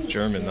 It sounds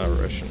German, not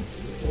Russian.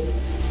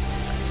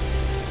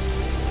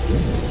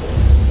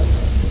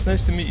 It's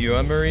nice to meet you.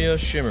 I'm Maria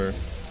Schimmer.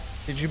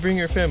 Did you bring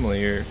your family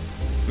here?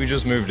 We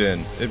just moved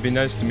in. It'd be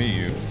nice to meet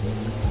you.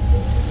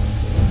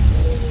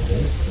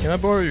 Can I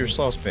borrow your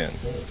saucepan?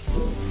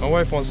 My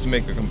wife wants to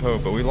make a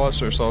compote, but we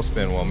lost our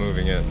saucepan while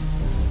moving in.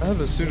 I have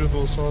a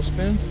suitable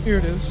saucepan. Here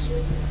it is.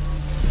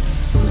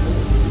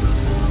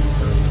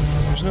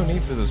 There's no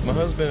need for this. My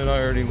husband and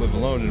I already live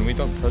alone and we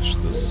don't touch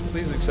this.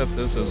 Please accept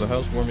this as a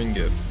housewarming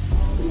gift.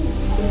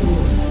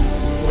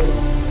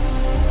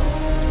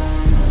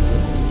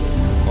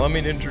 Allow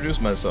me to introduce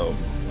myself.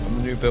 I'm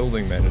the new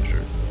building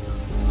manager.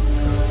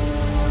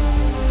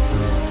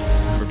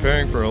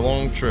 Preparing for a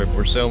long trip,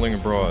 we're sailing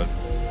abroad.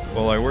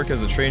 While I work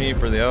as a trainee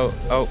for the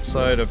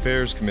Outside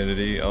Affairs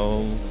Committee,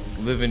 I'll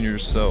live in your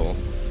cell.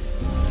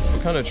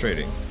 What kind of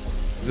training?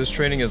 This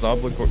training is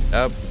obligatory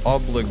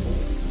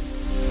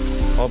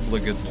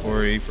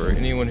for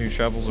anyone who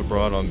travels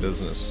abroad on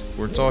business.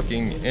 We're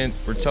taking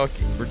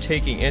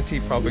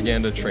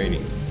anti-propaganda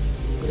training.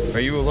 Are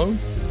you alone?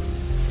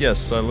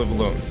 Yes, I live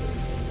alone.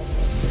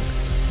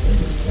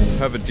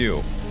 Have a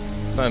deal.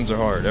 Times are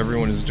hard.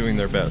 Everyone is doing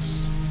their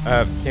best. I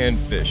have canned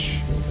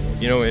fish.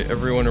 You know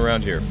everyone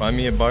around here. Find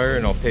me a buyer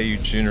and I'll pay you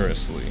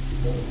generously.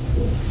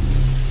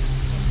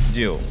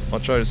 Deal. I'll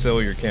try to sell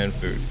your canned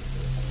food.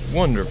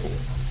 Wonderful.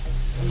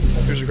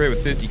 Here's a crate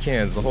with 50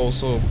 cans. The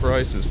wholesale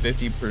price is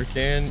 $50 per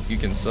can. You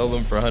can sell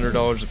them for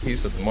 $100 a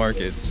piece at the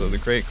market, so the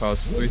crate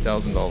costs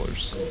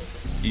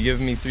 $3,000. You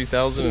give me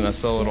 $3,000 and I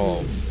sell it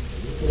all.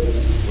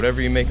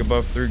 Whatever you make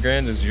above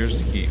 $3,000 is yours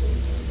to keep.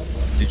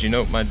 Did you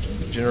note my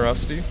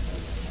generosity?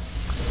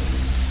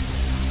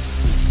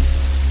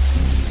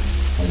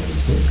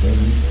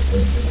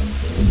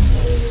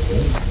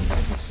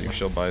 Let's see if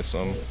she'll buy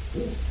some.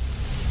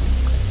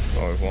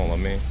 Oh, it won't let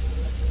me.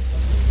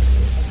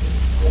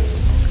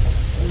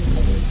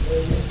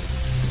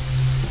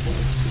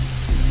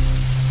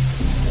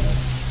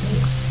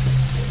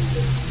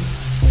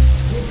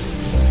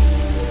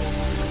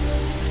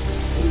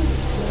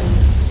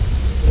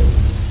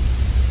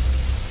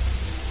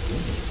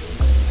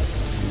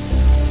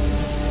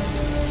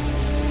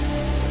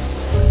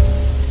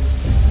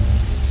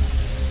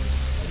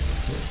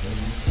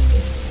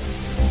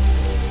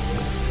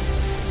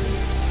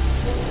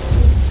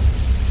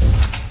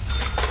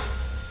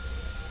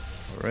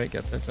 Alright,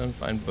 got that done.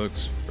 Find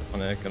books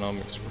on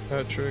economics for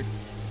Patrick.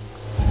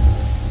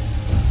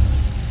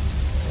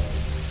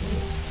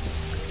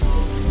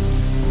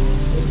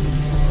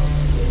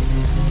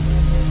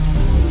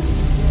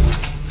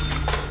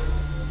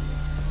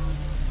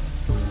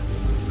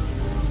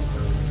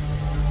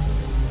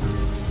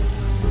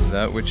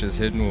 That which is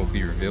hidden will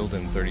be revealed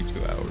in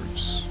 32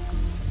 hours.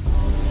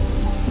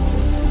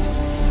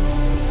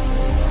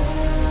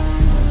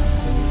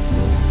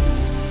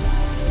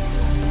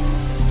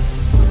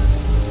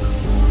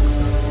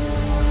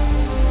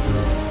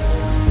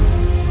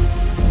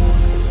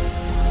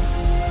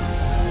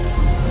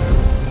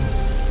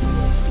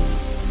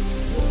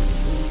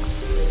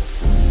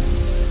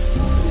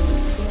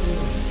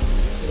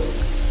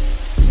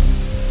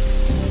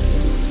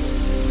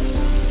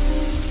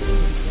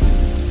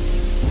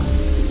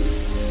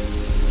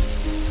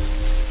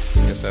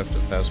 I have to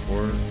fast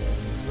forward.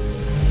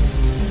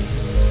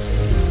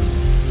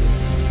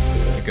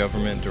 The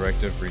government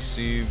directive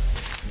received.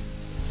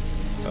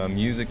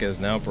 Music is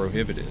now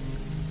prohibited.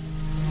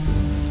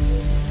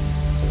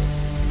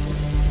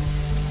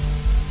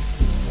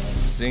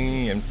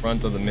 Singing in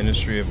front of the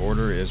Ministry of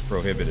Order is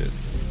prohibited.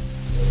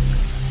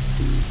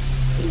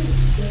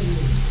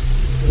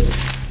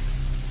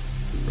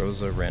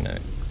 Rosa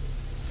Rannick.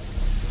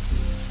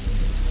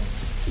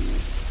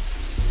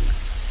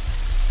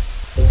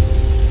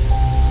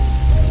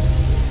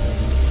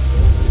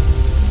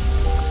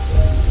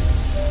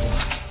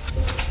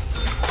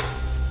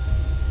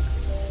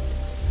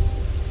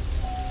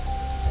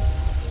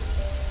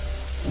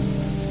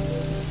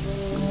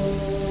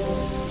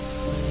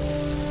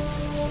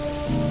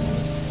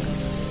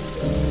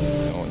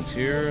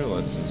 Here,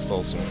 let's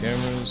install some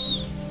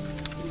cameras.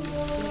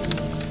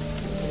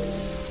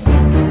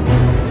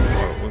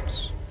 Oh,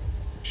 whoops.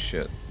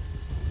 Shit.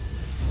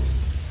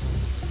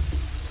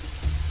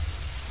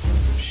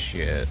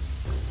 Shit.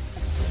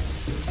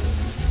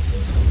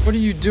 What are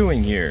you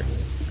doing here?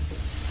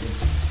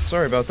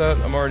 Sorry about that,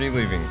 I'm already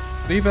leaving.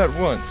 Leave at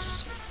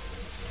once.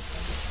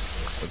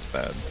 That's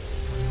bad.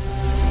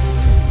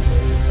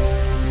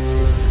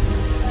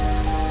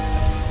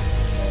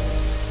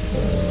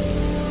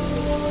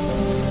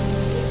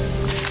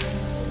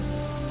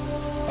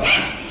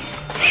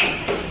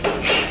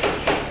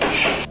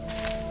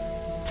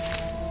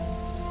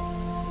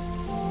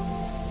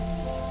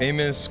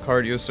 famous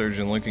cardio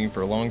surgeon looking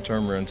for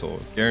long-term rental,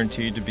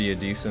 guaranteed to be a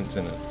decent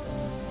tenant.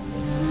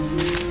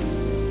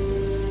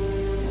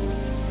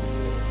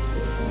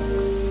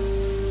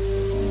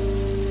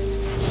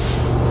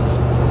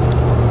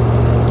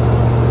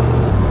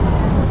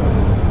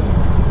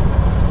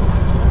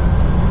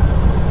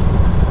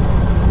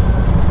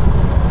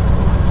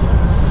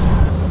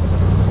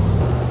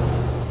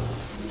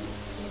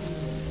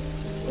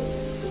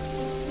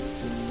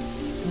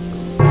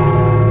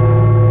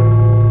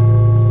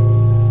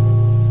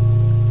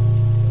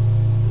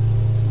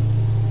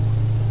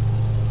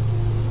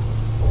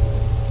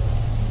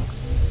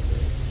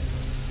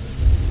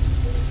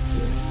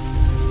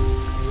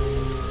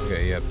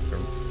 Okay, yep,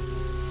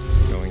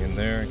 going in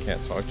there. I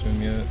can't talk to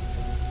him yet.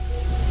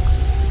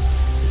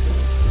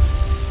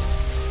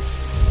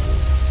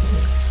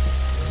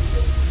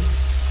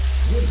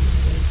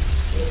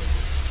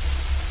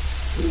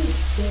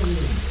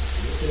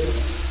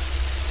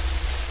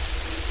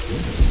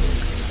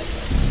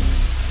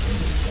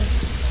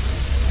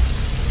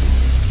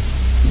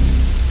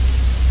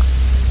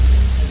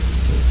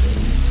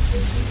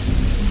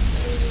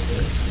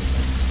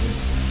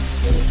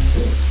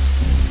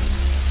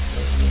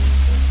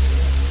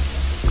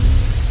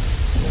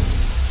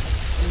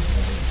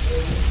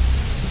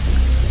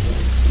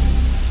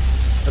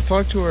 I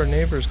talked to our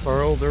neighbors,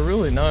 Carl. They're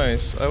really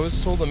nice. I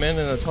was told a man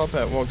in a top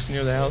hat walks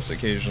near the house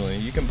occasionally.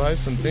 You can buy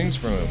some things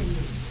from him.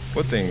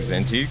 What things?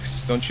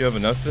 Antiques? Don't you have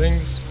enough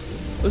things?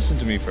 Listen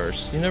to me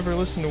first. You never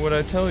listen to what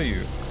I tell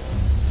you.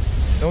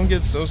 Don't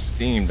get so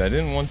steamed. I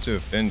didn't want to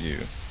offend you.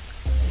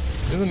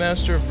 You're the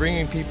master of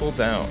bringing people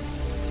down.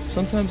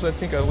 Sometimes I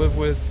think I live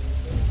with...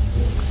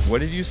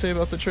 What did you say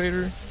about the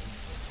trader?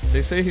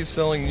 They say he's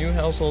selling new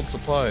household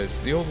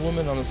supplies. The old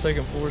woman on the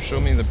second floor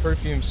showed me the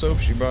perfume soap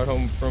she brought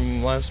home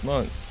from last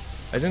month.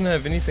 I didn't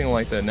have anything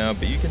like that now,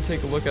 but you can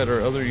take a look at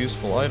our other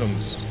useful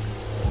items.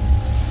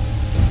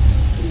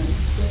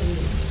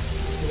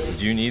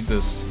 Do you need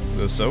the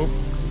soap?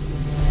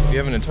 We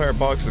have an entire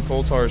box of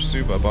coal tar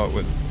soup I bought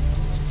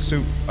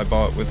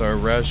with our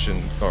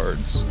ration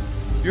cards.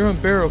 You're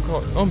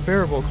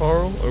unbearable,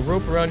 Carl. A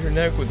rope around your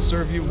neck would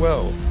serve you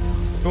well.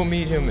 Go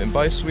meet him and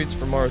buy sweets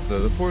for Martha.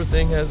 The poor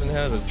thing hasn't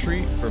had a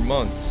treat for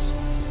months.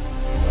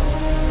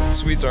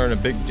 Sweets aren't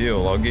a big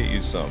deal. I'll get you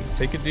some.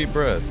 Take a deep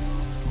breath.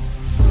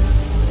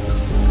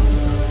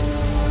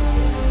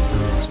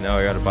 So now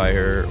I gotta buy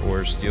her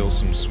or steal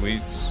some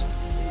sweets.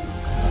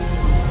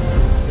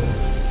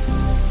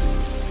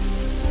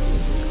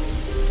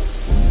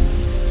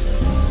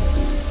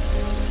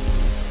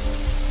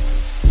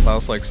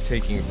 Klaus likes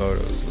taking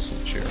photos. This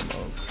will cheer him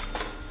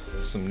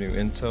up. Some new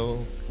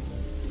intel.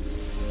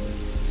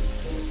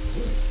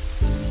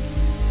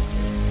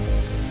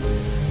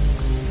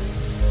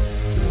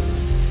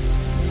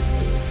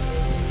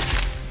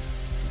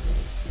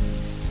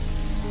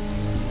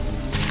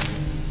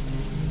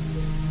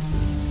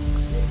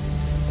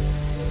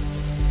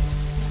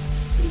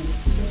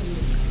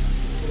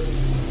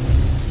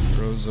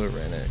 Rosa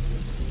Rennick.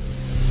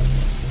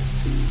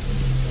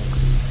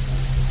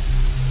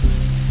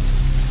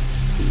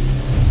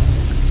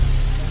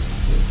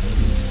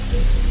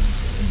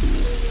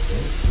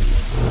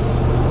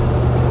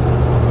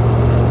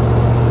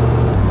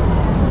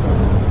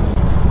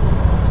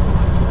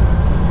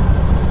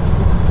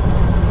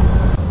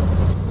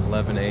 It's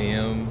 11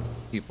 a.m.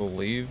 People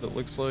leave, it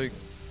looks like.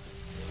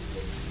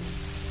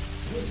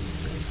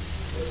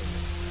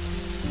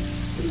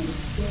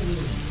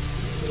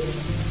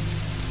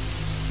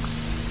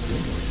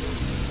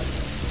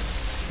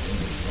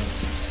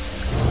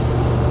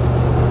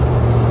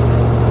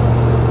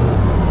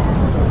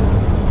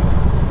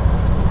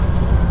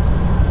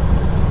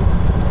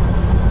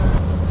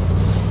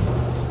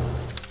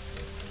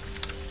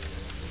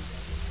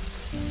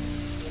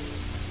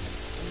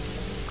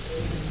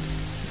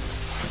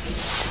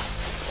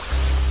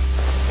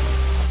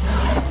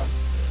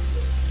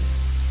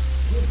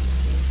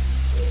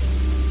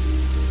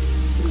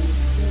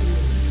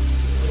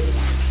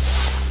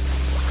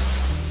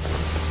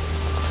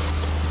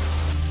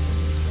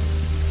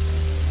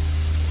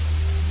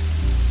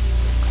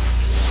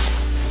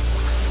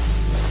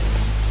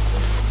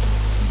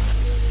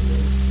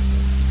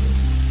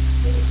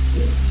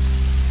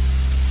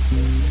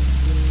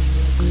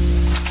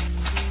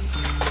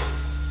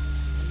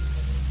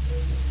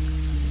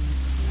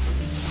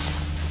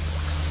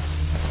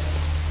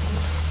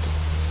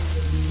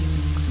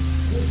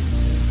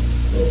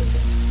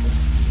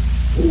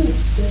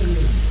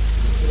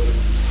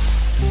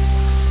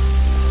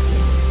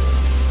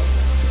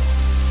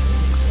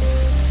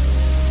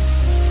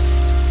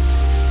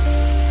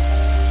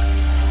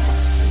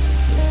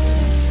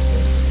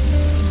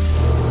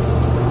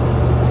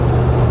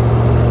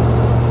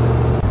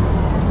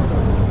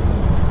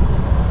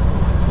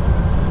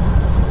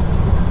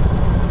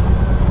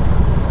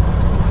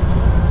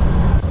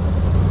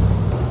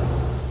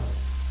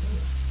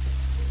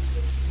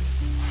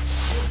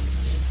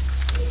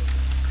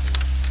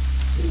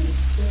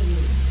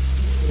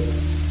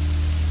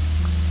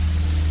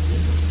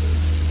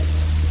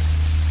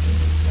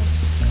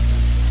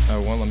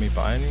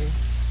 tiny?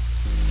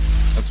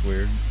 That's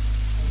weird.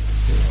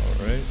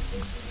 Alright.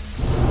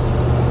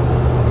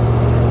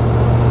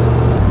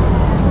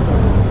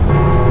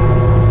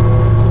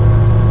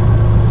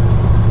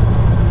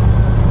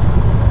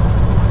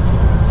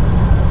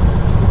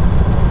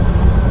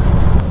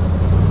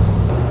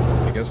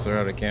 I guess they're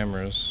out of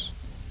cameras.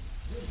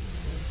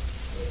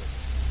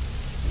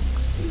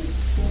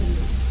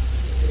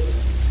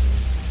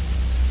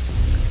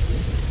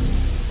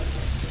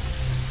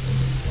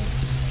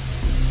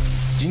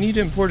 Do you need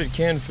imported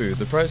canned food?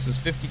 The price is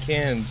 50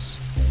 cans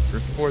for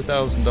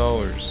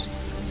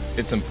 $4,000.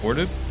 It's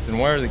imported? Then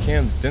why are the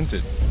cans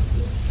dented?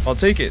 I'll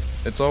take it.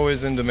 It's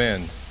always in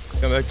demand.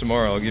 Come back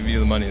tomorrow. I'll give you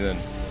the money then.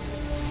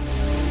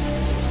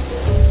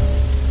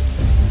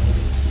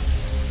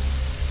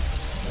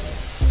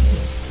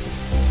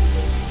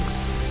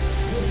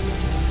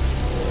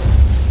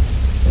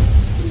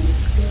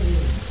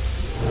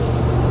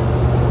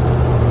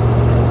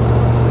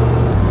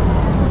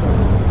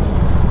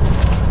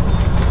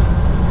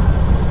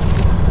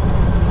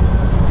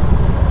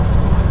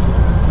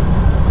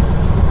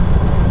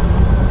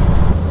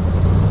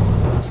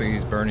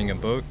 Burning a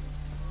book.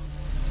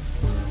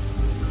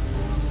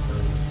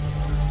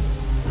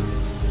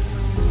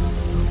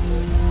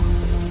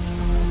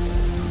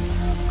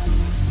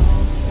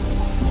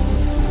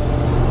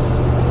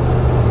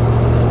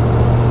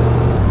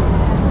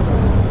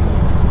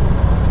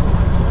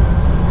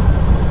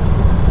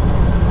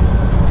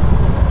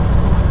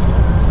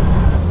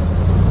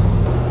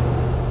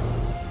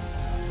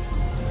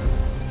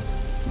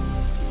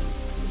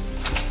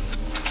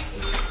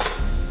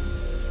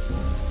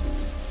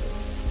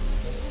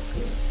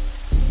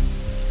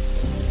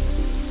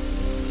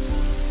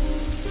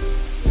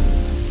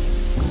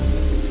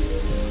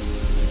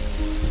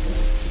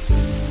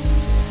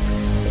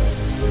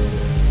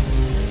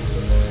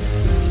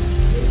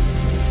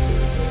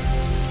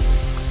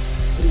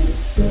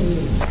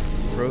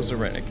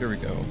 Rennick, here we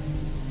go.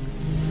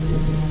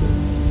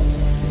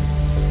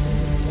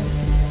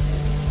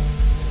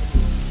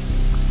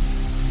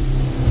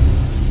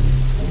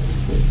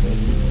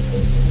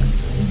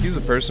 He's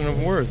a person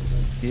of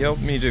worth. He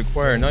helped me to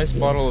acquire a nice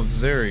bottle of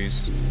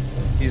Xeres.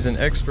 He's an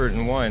expert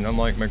in wine,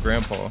 unlike my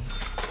grandpa.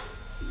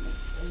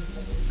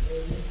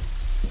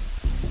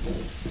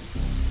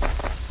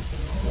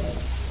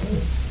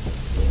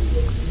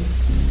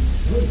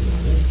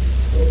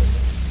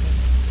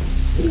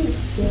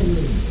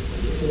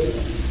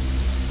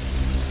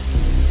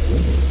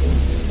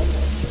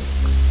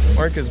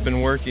 Mark has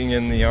been working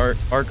in the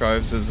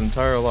archives his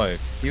entire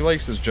life. He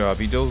likes his job.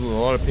 He deals with a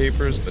lot of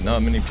papers, but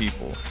not many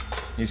people.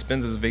 He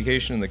spends his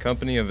vacation in the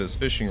company of his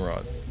fishing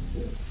rod.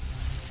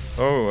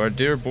 Oh, our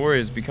dear boy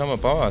has become a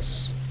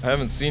boss. I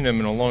haven't seen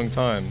him in a long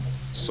time.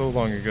 So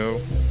long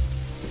ago.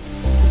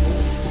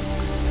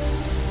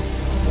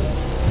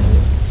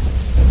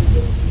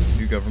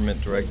 New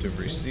government directive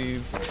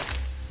received.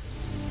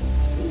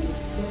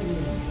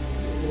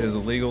 It is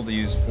illegal to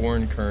use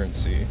foreign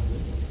currency.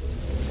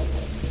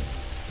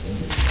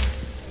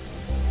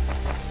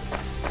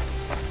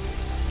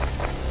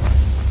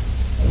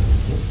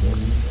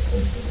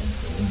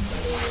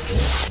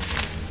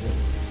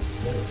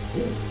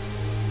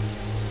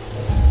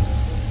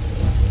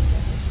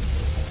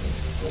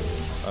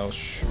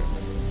 Ouch.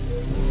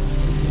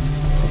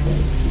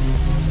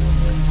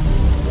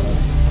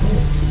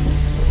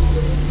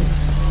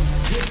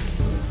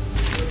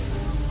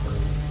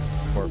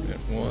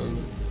 Department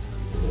 1.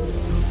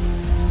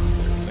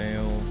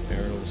 Male,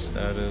 marital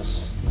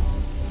status.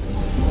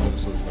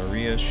 Lives with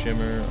Maria,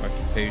 Shimmer,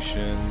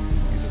 occupation.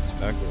 He's a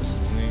tobacconist,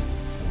 isn't he?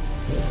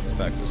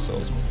 Tobacco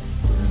salesman.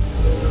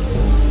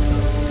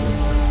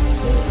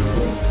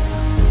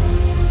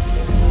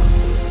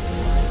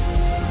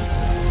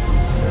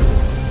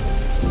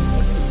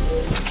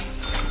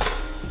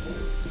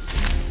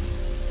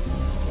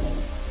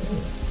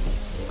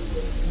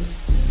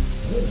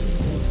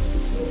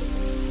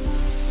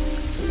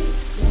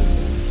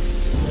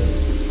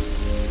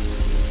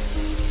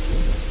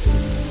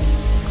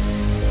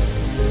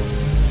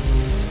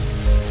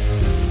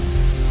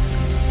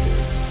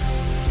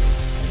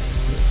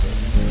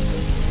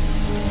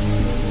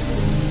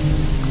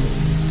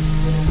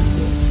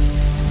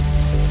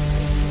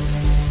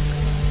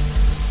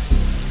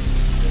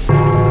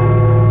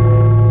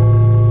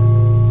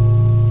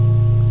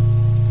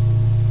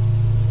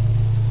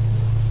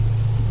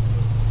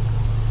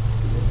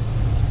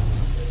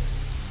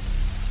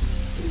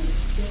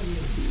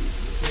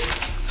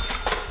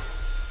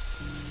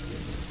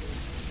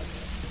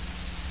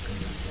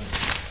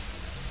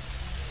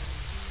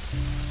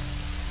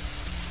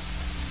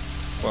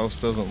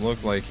 Klaus doesn't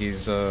look like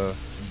he's an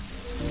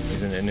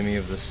enemy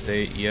of the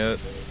state yet.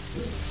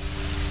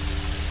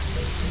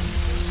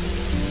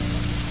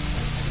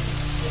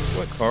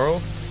 What, Carl?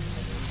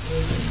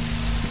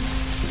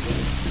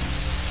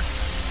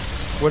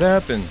 What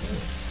happened?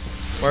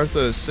 Martha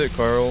is sick,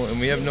 Carl, and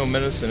we have no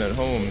medicine at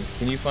home.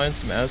 Can you find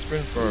some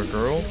aspirin for our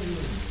girl?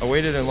 I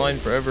waited in line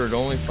forever to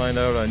only find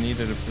out I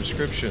needed a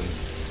prescription.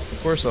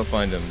 Of course I'll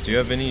find him. Do you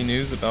have any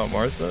news about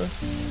Martha?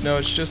 No,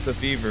 it's just a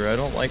fever. I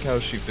don't like how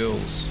she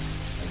feels.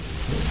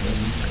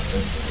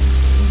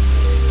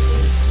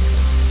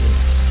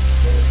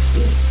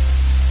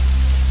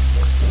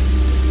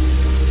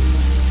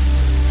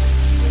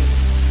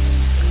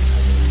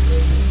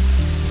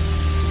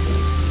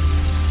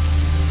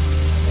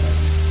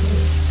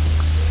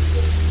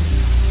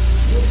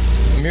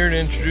 I'm here to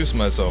introduce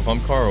myself. I'm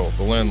Carl,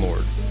 the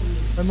landlord.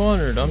 I'm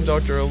honored. I'm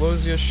Dr.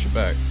 Aloysius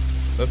Shabak,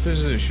 a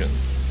physician.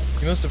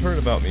 You must have heard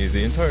about me.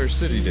 The entire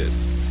city did.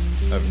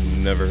 I've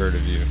never heard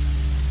of you.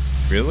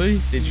 Really?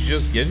 Did you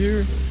just get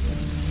here?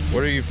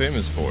 What are you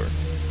famous for?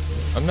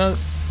 I'm not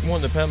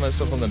one to pat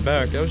myself on the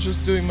back. I was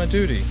just doing my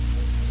duty.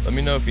 Let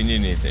me know if you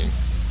need anything.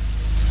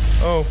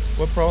 Oh,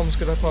 what problems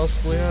could I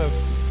possibly have?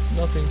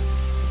 Nothing.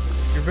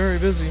 You're very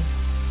busy.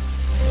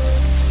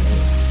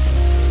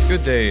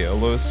 Good day,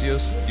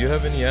 Aloysius. Do you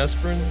have any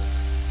aspirin?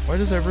 Why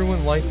does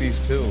everyone like these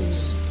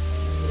pills?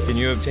 Can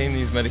you obtain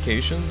these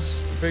medications?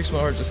 It breaks my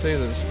heart to say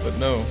this, but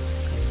no.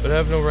 But I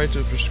have no right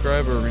to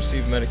prescribe or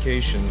receive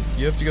medication.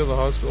 You have to go to the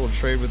hospital to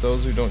trade with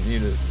those who don't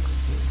need it.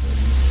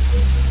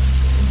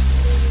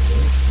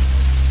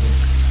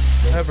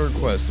 I have a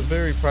request, a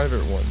very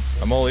private one.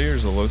 I'm all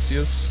ears,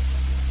 Aloysius.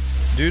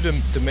 Due to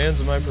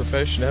demands of my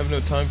profession, I have no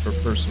time for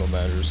personal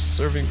matters.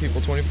 Serving people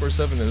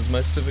 24/7 is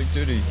my civic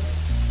duty.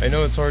 I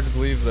know it's hard to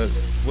believe that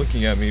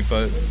looking at me,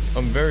 but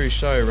I'm very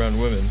shy around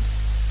women.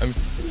 I'm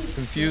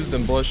confused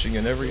and blushing,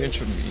 and every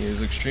inch of me,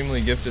 his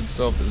extremely gifted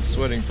self is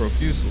sweating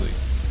profusely.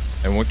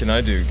 And what can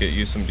I do? Get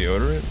you some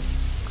deodorant?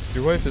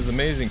 Your wife is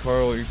amazing,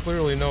 Carl. You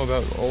clearly know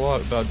a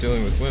lot about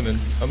dealing with women.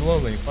 I'm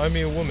lonely. Find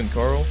me a woman,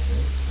 Carl.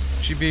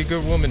 She'd be a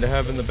good woman to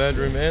have in the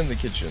bedroom and the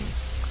kitchen.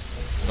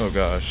 Oh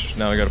gosh,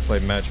 now I gotta play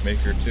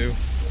matchmaker too.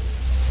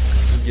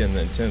 This is getting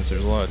intense.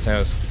 There's a lot of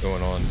tasks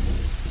going on.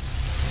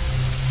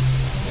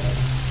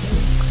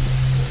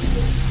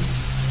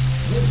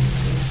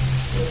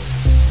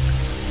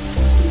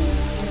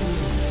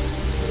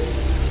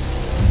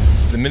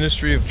 The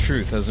Ministry of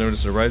Truth has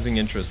noticed a rising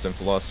interest in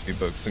philosophy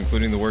books,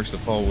 including the works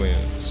of Paul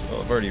Williams.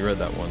 Well, I've already read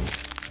that one.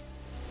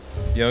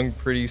 Young,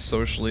 pretty,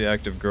 socially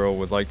active girl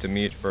would like to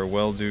meet for a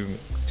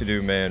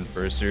well-to-do man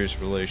for a serious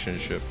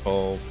relationship.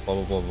 Paul, blah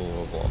blah blah blah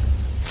blah blah.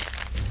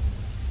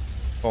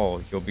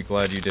 Paul, you'll be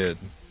glad you did.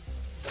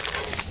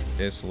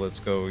 Okay, so let's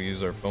go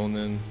use our phone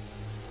then.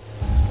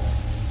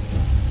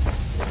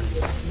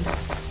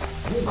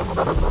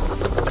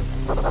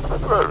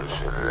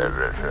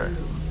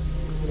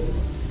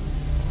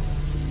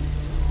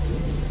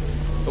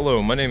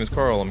 Hello, my name is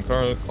Carl. I'm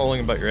calling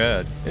about your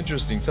ad.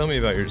 Interesting, tell me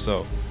about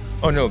yourself.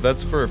 Oh no,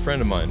 that's for a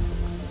friend of mine.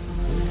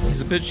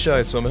 He's a bit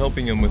shy, so I'm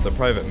helping him with a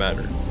private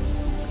matter.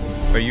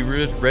 Are you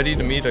ready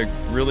to meet a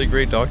really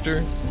great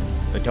doctor?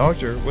 A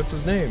doctor? What's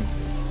his name?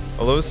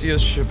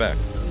 Aloysius Shabak.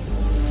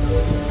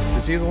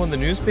 Is he the one the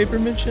newspaper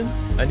mentioned?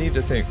 I need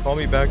to think. Call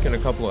me back in a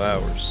couple of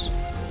hours.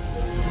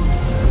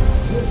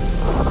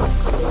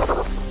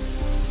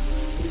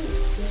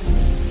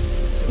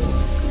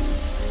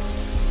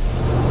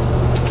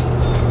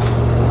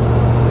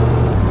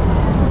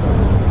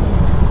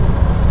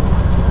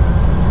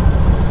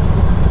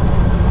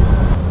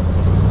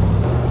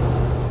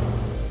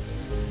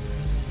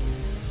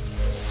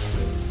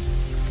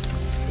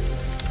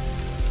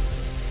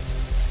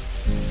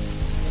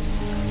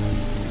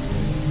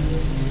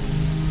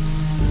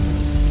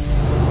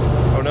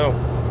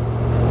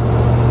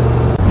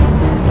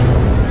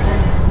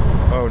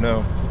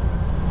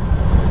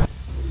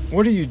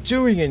 What are you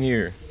doing in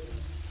here?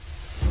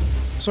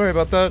 Sorry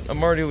about that,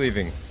 I'm already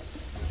leaving.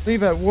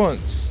 Leave at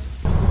once.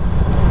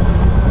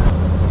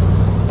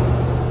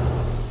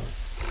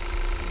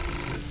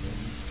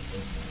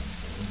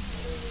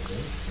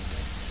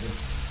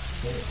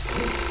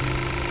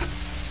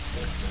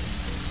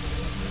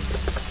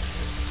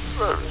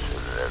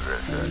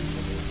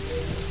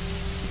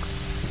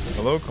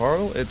 Hello,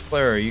 Carl? It's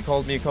Clara. You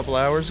called me a couple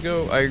hours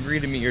ago? I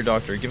agreed to meet your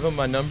doctor. Give him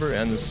my number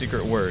and the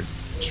secret word.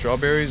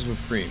 Strawberries with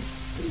cream.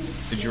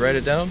 Did you write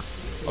it down?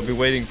 I'll be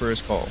waiting for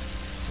his call.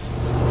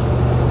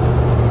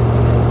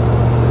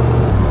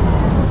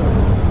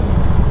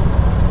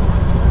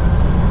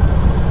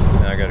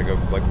 Now I gotta go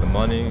collect the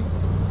money.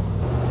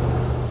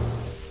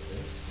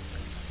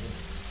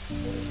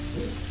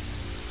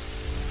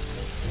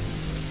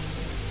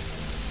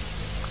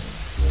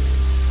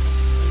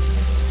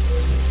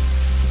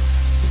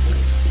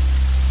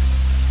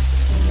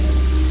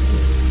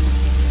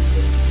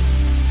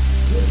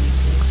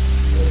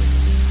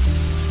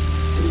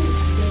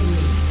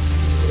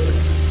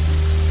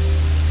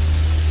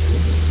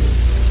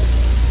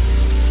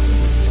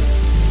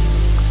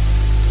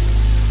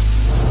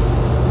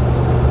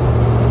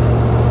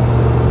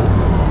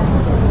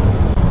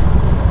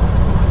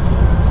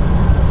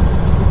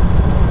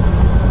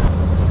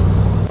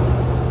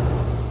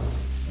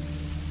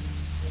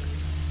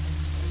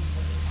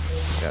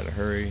 Gotta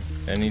hurry.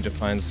 I need to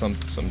find some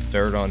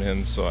dirt on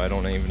him so I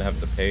don't even have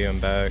to pay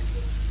him back.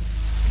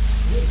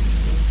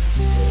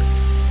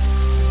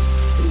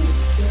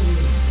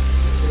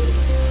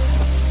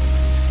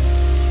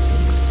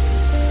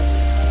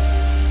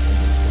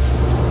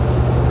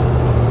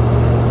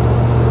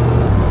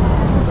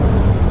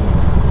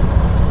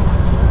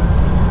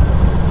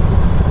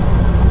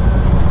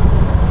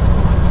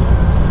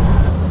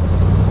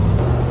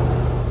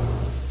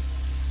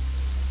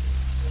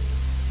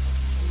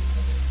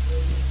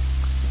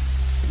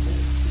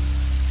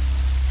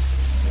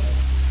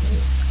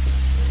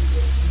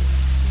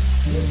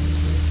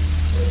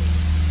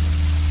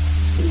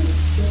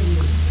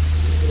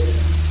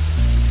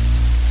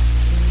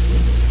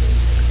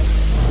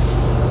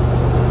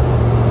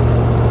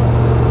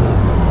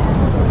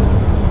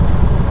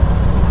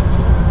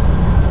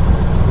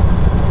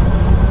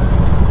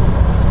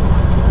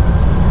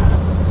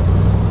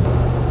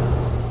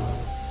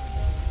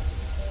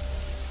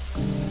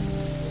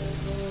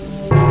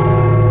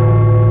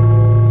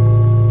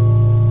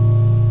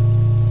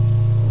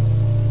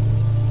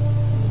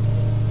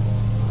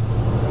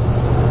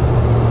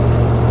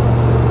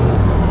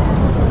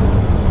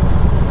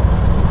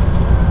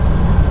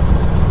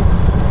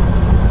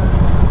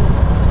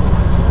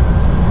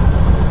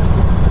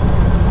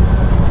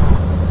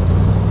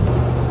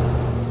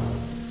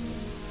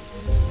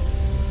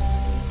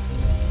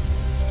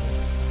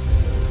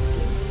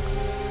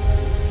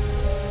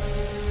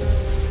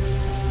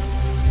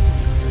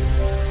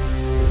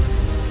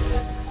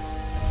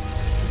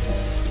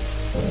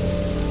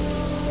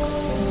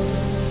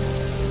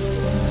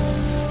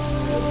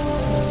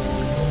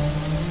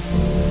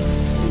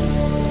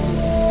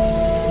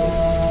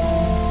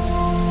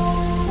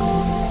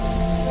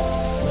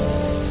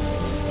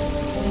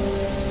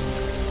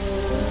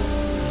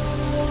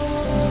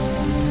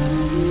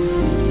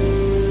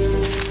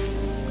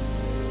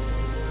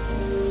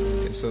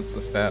 it's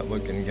the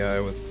fat-looking guy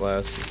with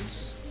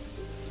glasses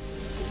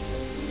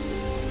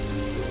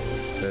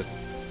that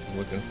is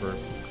looking for a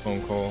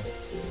phone call.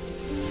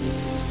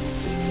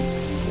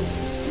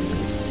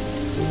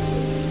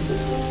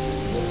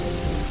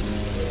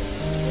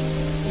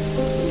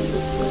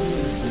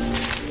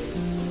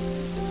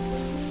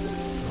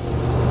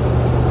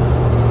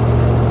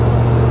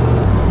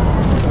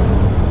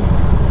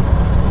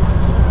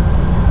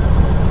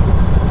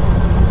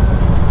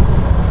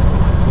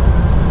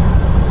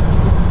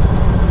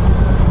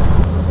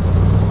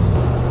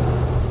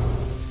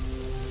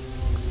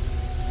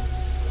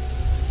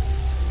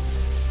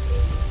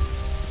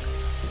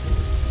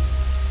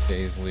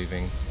 He's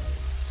leaving.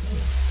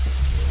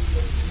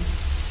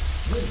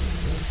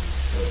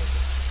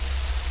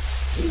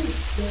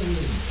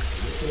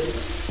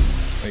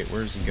 Wait,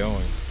 where's he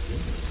going?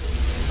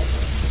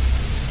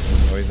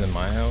 Oh, he's in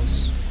my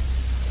house?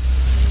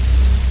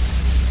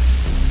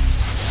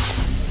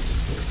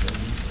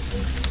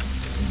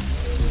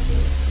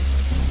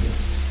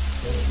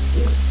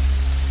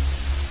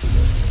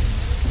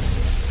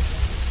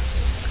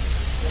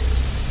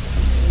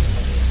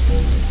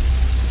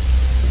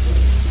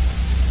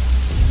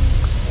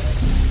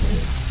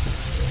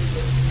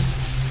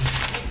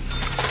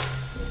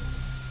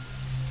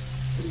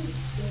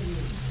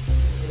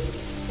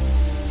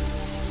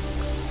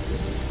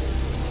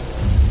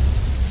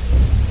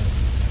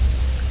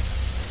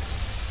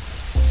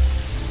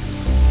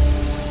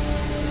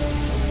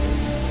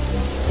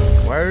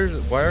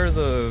 Why are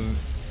the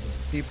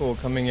people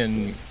coming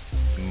in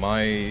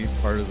my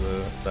part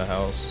of the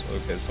house?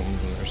 Okay,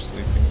 someone's in there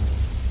sleeping.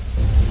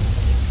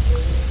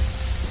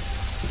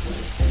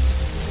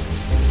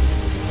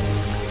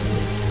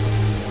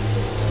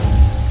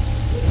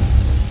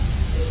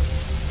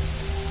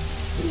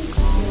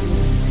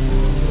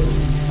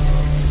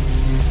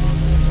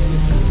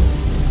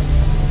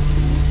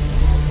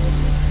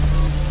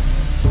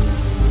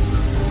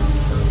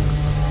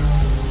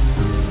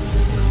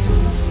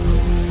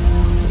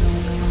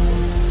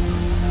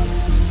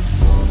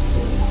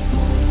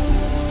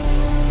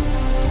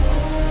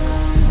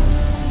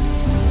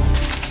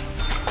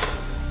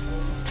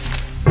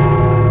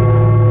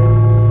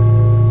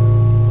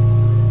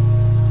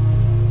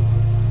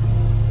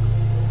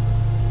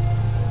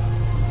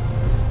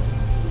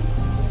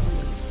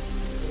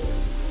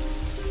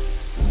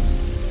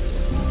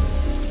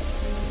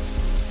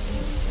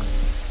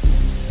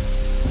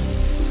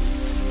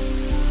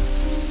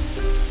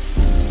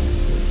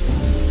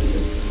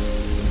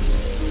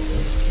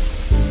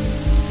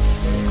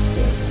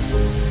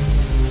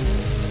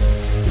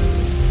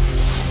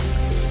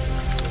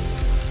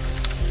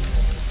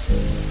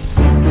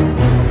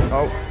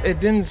 It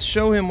didn't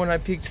show him when I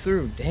peeked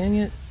through. Dang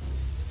it.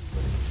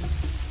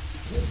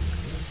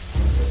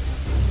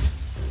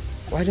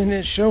 Why didn't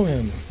it show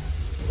him?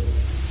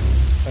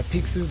 I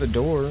peeked through the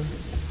door.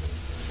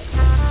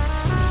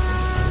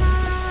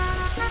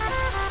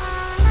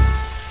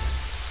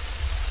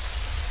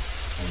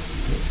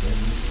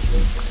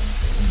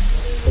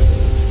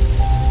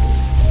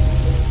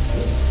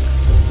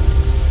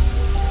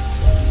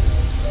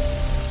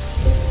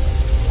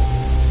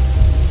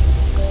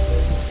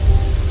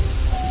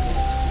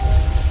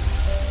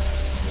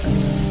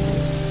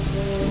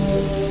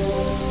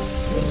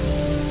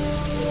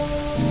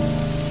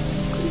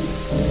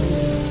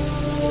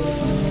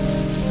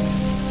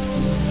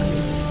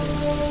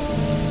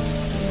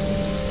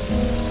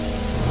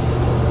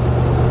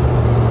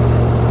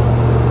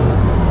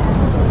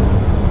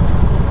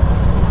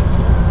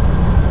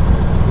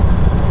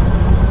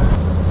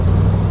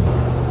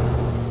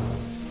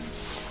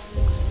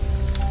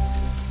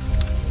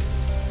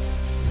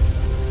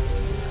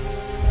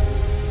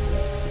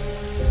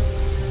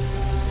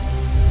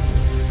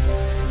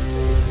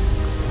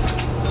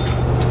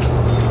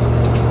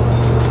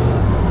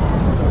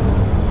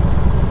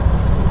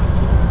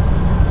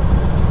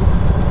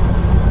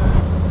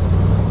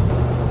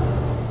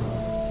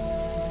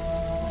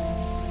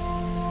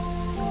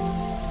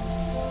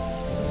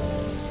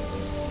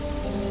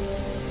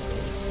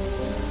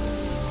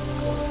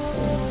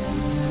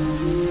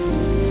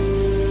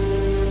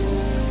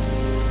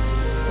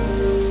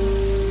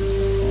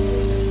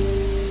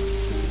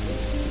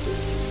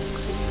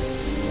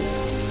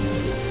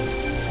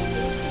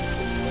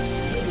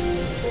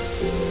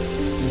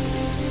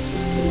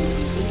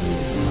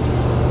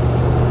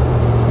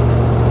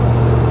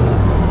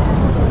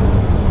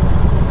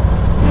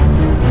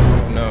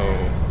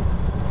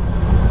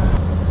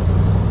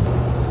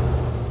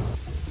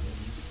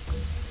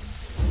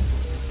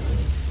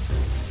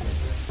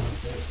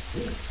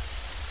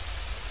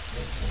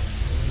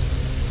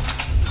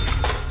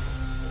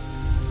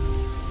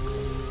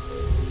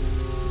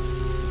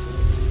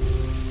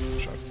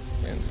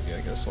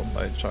 I'll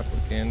buy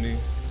chocolate candy.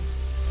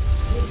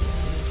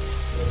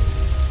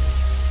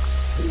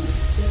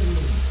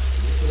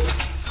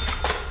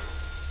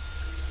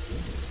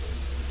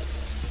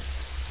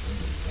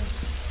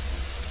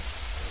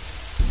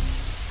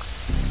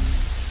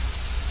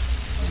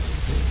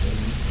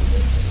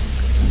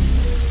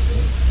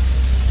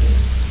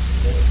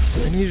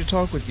 need to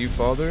talk with you,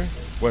 Father.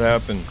 What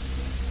happened?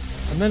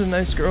 I met a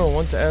nice girl and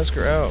want to ask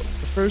her out.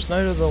 The first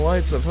night of the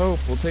Lights of Hope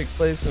will take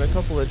place in a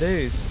couple of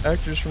days.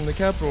 Actors from the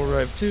Capitol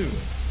arrive too.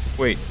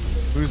 Wait,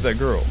 who's that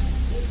girl?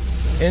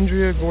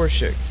 Andrea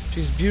Gorshik.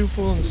 She's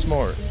beautiful and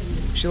smart.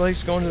 She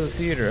likes going to the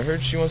theater. I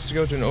heard she wants to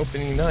go to an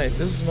opening night.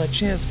 This is my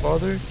chance,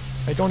 Father.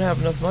 I don't have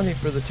enough money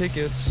for the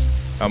tickets.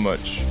 How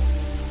much?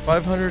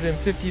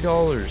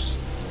 $550.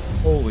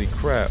 Holy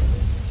crap.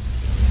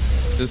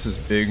 This is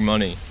big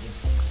money.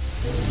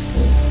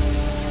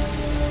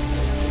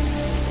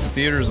 The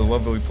theater is a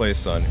lovely place,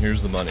 son.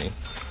 Here's the money.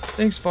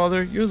 Thanks,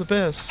 Father. You're the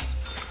best.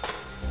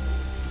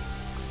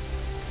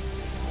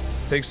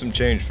 Take some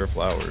change for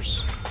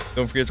flowers.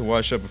 Don't forget to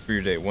wash up before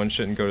your date. One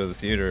shouldn't go to the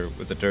theater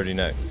with a dirty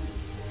neck.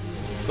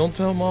 Don't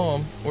tell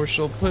Mom, or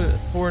she'll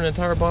pour an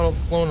entire bottle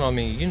of cologne on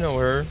me. You know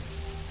her.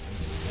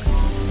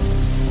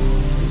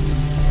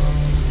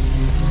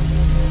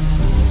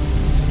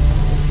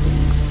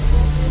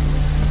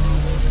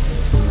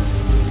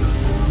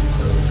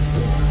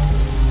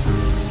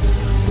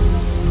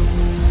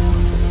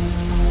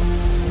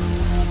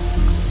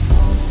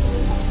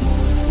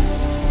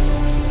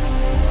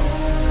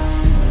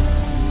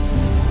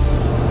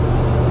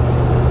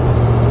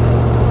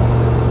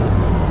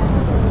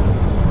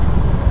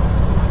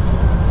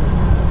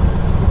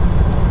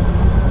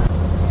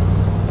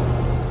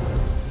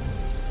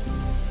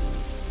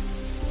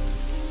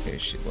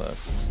 She left.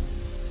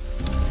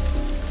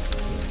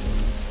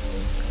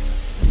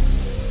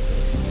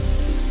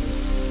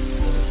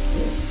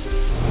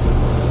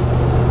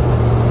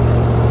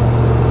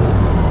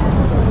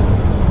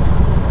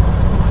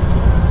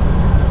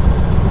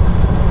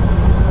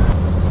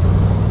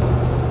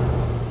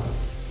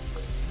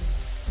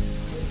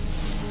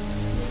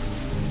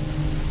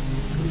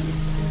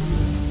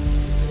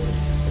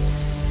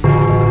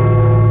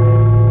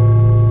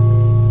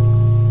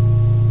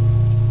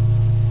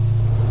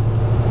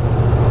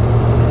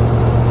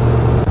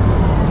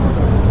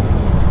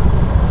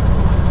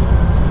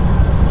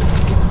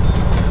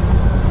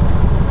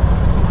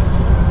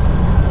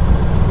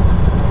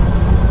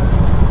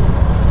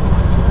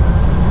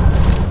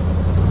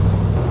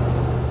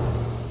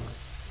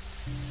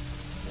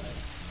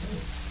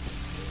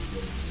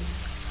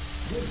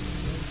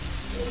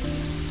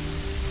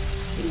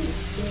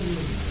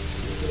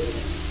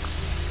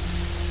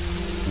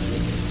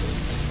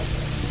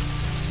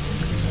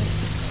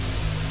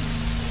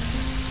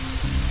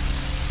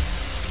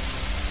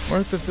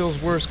 Martha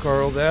feels worse,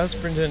 Carl. The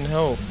aspirin didn't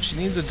help. She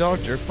needs a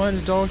doctor. Find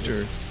a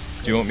doctor.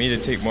 Do you want me to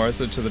take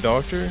Martha to the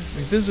doctor?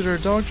 We visited her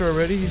doctor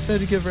already. He said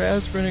to give her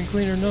aspirin and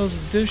clean her nose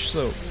with dish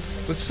soap.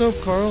 With soap,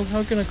 Carl?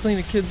 How can I clean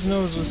a kid's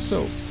nose with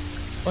soap?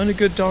 Find a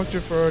good doctor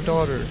for our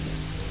daughter.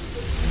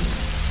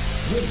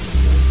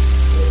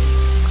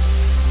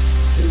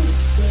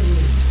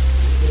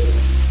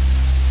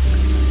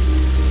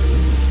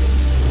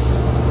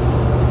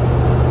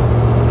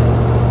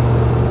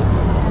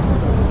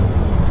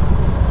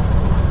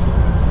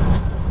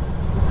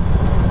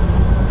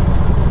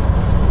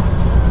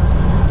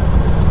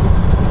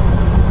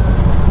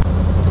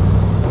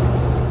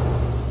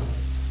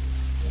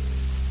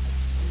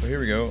 Here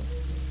we go.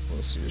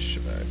 Let's see this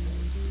shit back.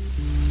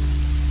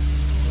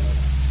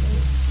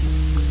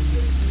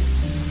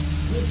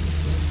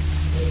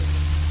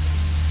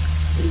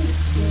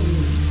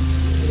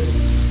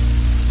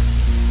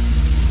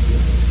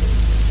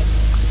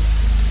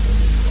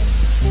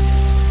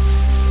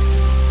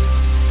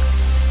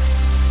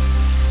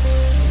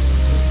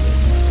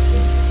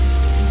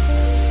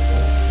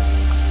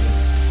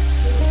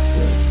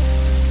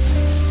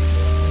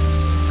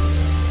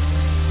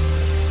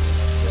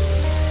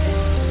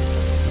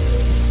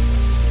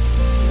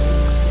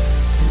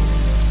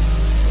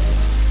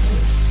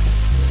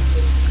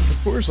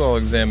 Of course I'll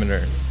examine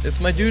her. It's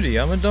my duty.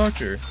 I'm a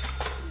doctor.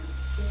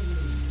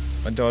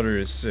 My daughter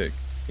is sick.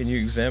 Can you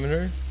examine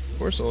her? Of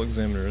course I'll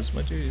examine her. It's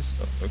my duty.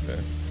 Oh, okay.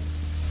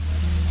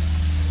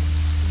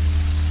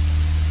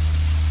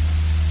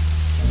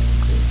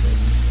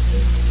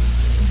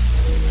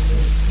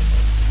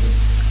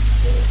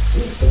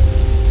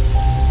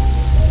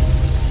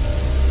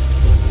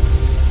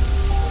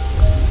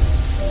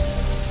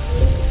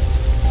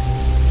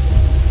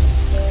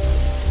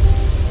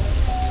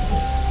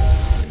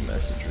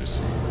 Message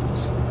received.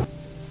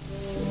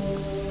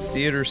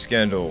 Theater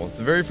scandal.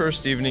 The very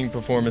first evening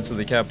performance of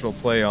the Capitol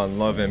play on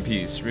Love and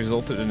Peace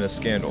resulted in a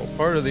scandal.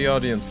 Part of the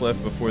audience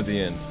left before the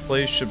end.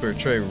 Plays should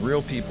portray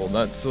real people,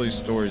 not silly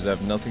stories that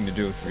have nothing to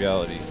do with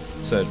reality,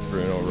 said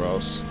Bruno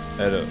Ross,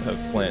 head of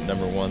Plant No.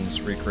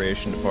 1's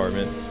recreation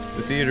department.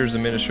 The theater's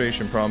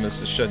administration promised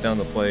to shut down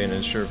the play and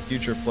ensure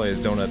future plays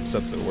don't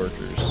upset the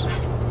workers.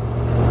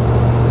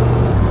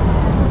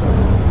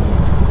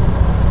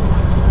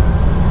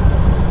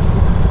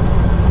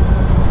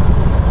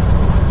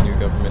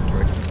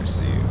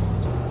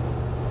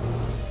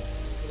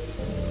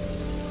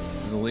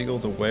 Illegal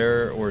to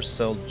wear or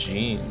sell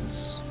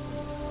jeans.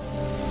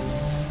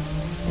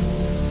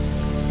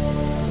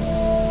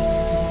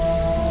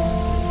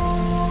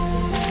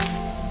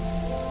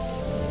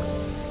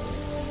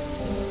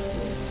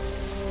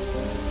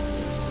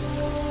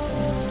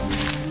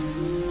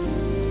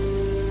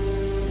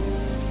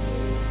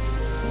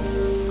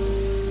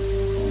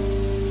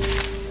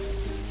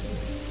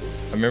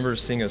 remember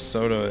seeing a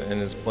soda in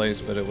his place,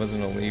 but it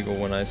wasn't illegal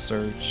when I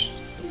searched.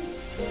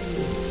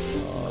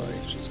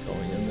 He's just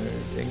going in there,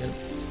 dang it.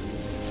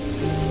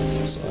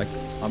 So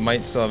I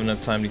might still have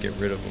enough time to get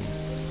rid of him.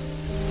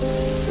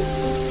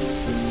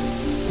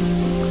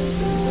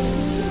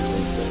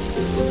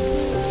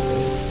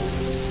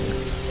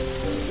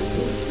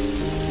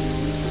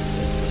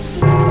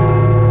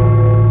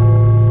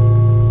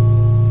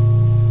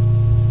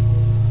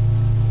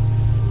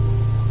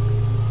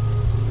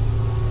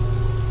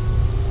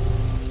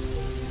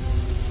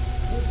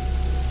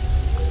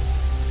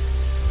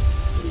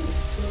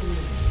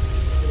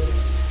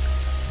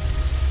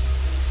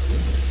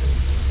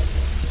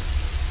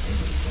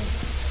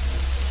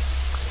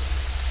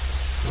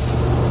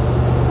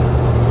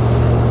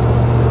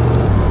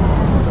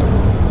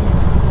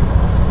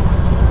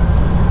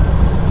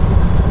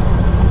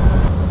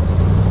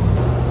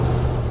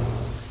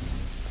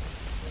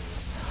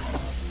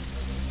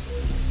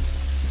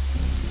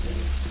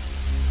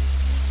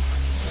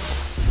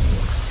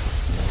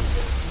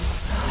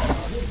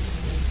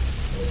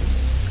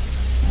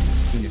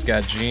 He's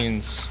got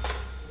genes.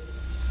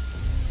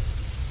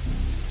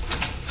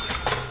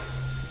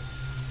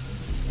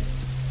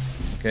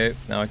 Okay,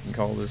 now I can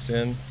call this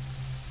in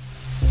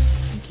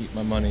and keep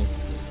my money.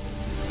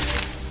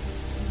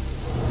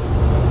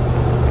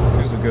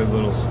 Here's a good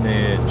little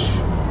snitch.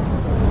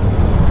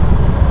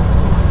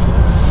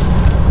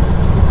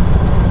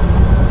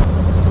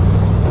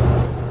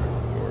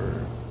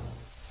 Or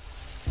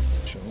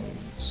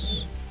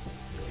Jones.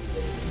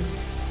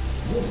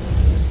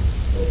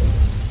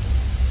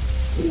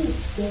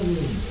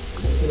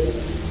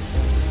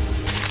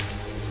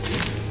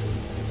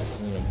 It's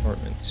in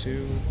apartment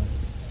 2.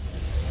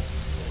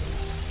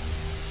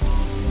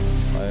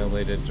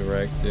 Violated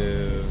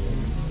directive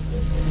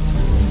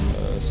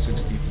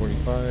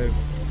 6045.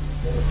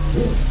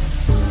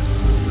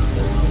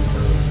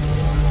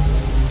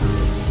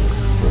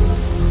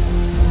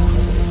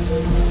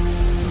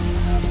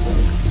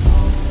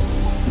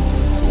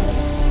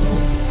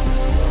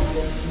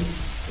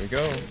 There we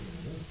go.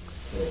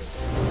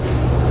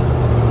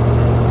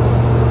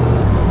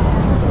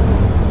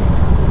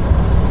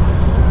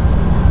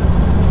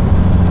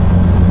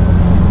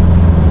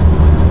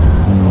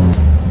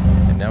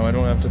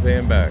 To pay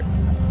him back.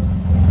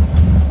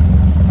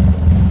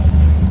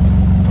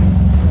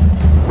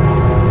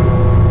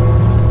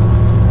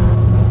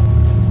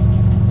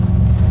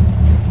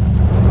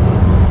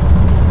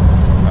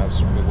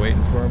 Cops will be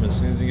waiting for him as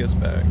soon as he gets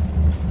back.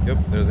 Yep,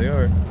 there they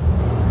are.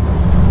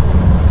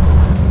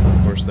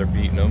 Of course, they're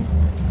beating him.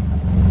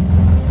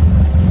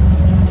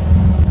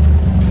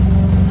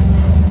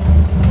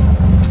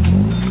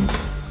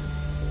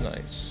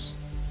 Nice.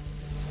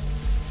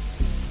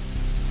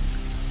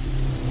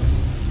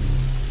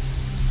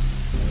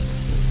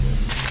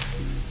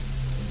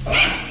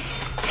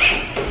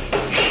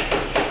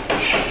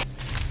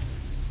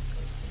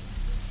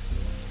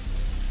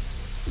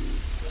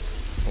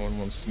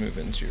 To move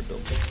into your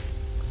building.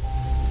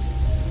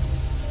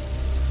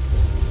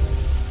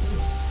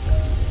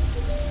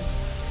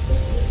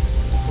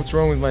 What's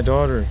wrong with my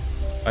daughter?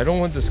 I don't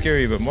want to scare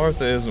you, but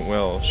Martha isn't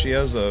well. She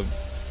has a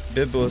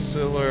bacillus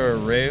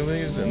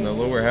raleis in the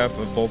lower half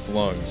of both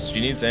lungs.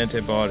 She needs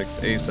antibiotics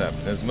ASAP,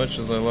 and as much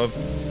as I love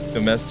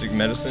domestic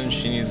medicine,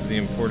 she needs the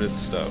imported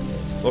stuff.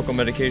 Local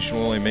medication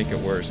will only make it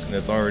worse, and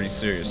it's already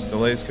serious.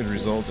 Delays could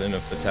result in a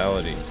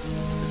fatality.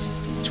 It's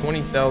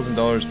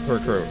 $20,000 per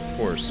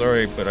course.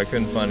 Sorry, but I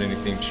couldn't find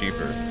anything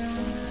cheaper.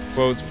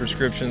 Quotes,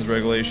 prescriptions,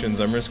 regulations.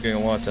 I'm risking a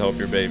lot to help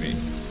your baby.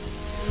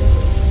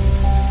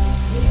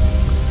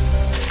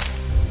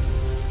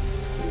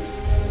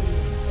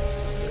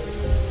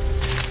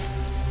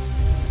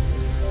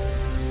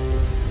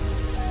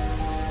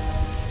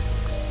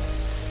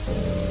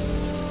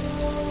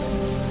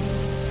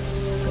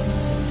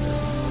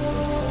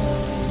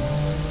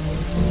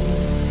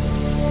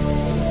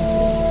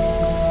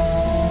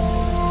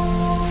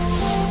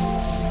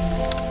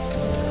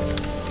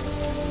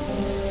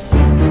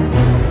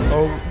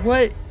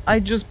 What? I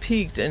just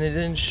peeked and it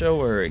didn't show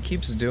her. It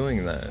keeps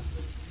doing that.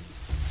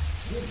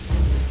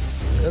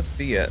 That's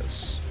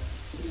BS.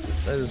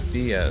 That is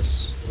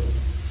BS.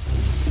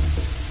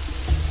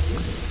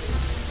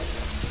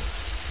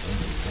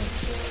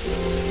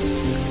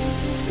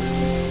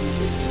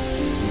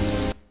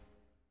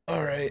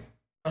 Alright.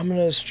 I'm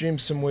gonna stream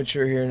some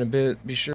Witcher here in a bit. Be sure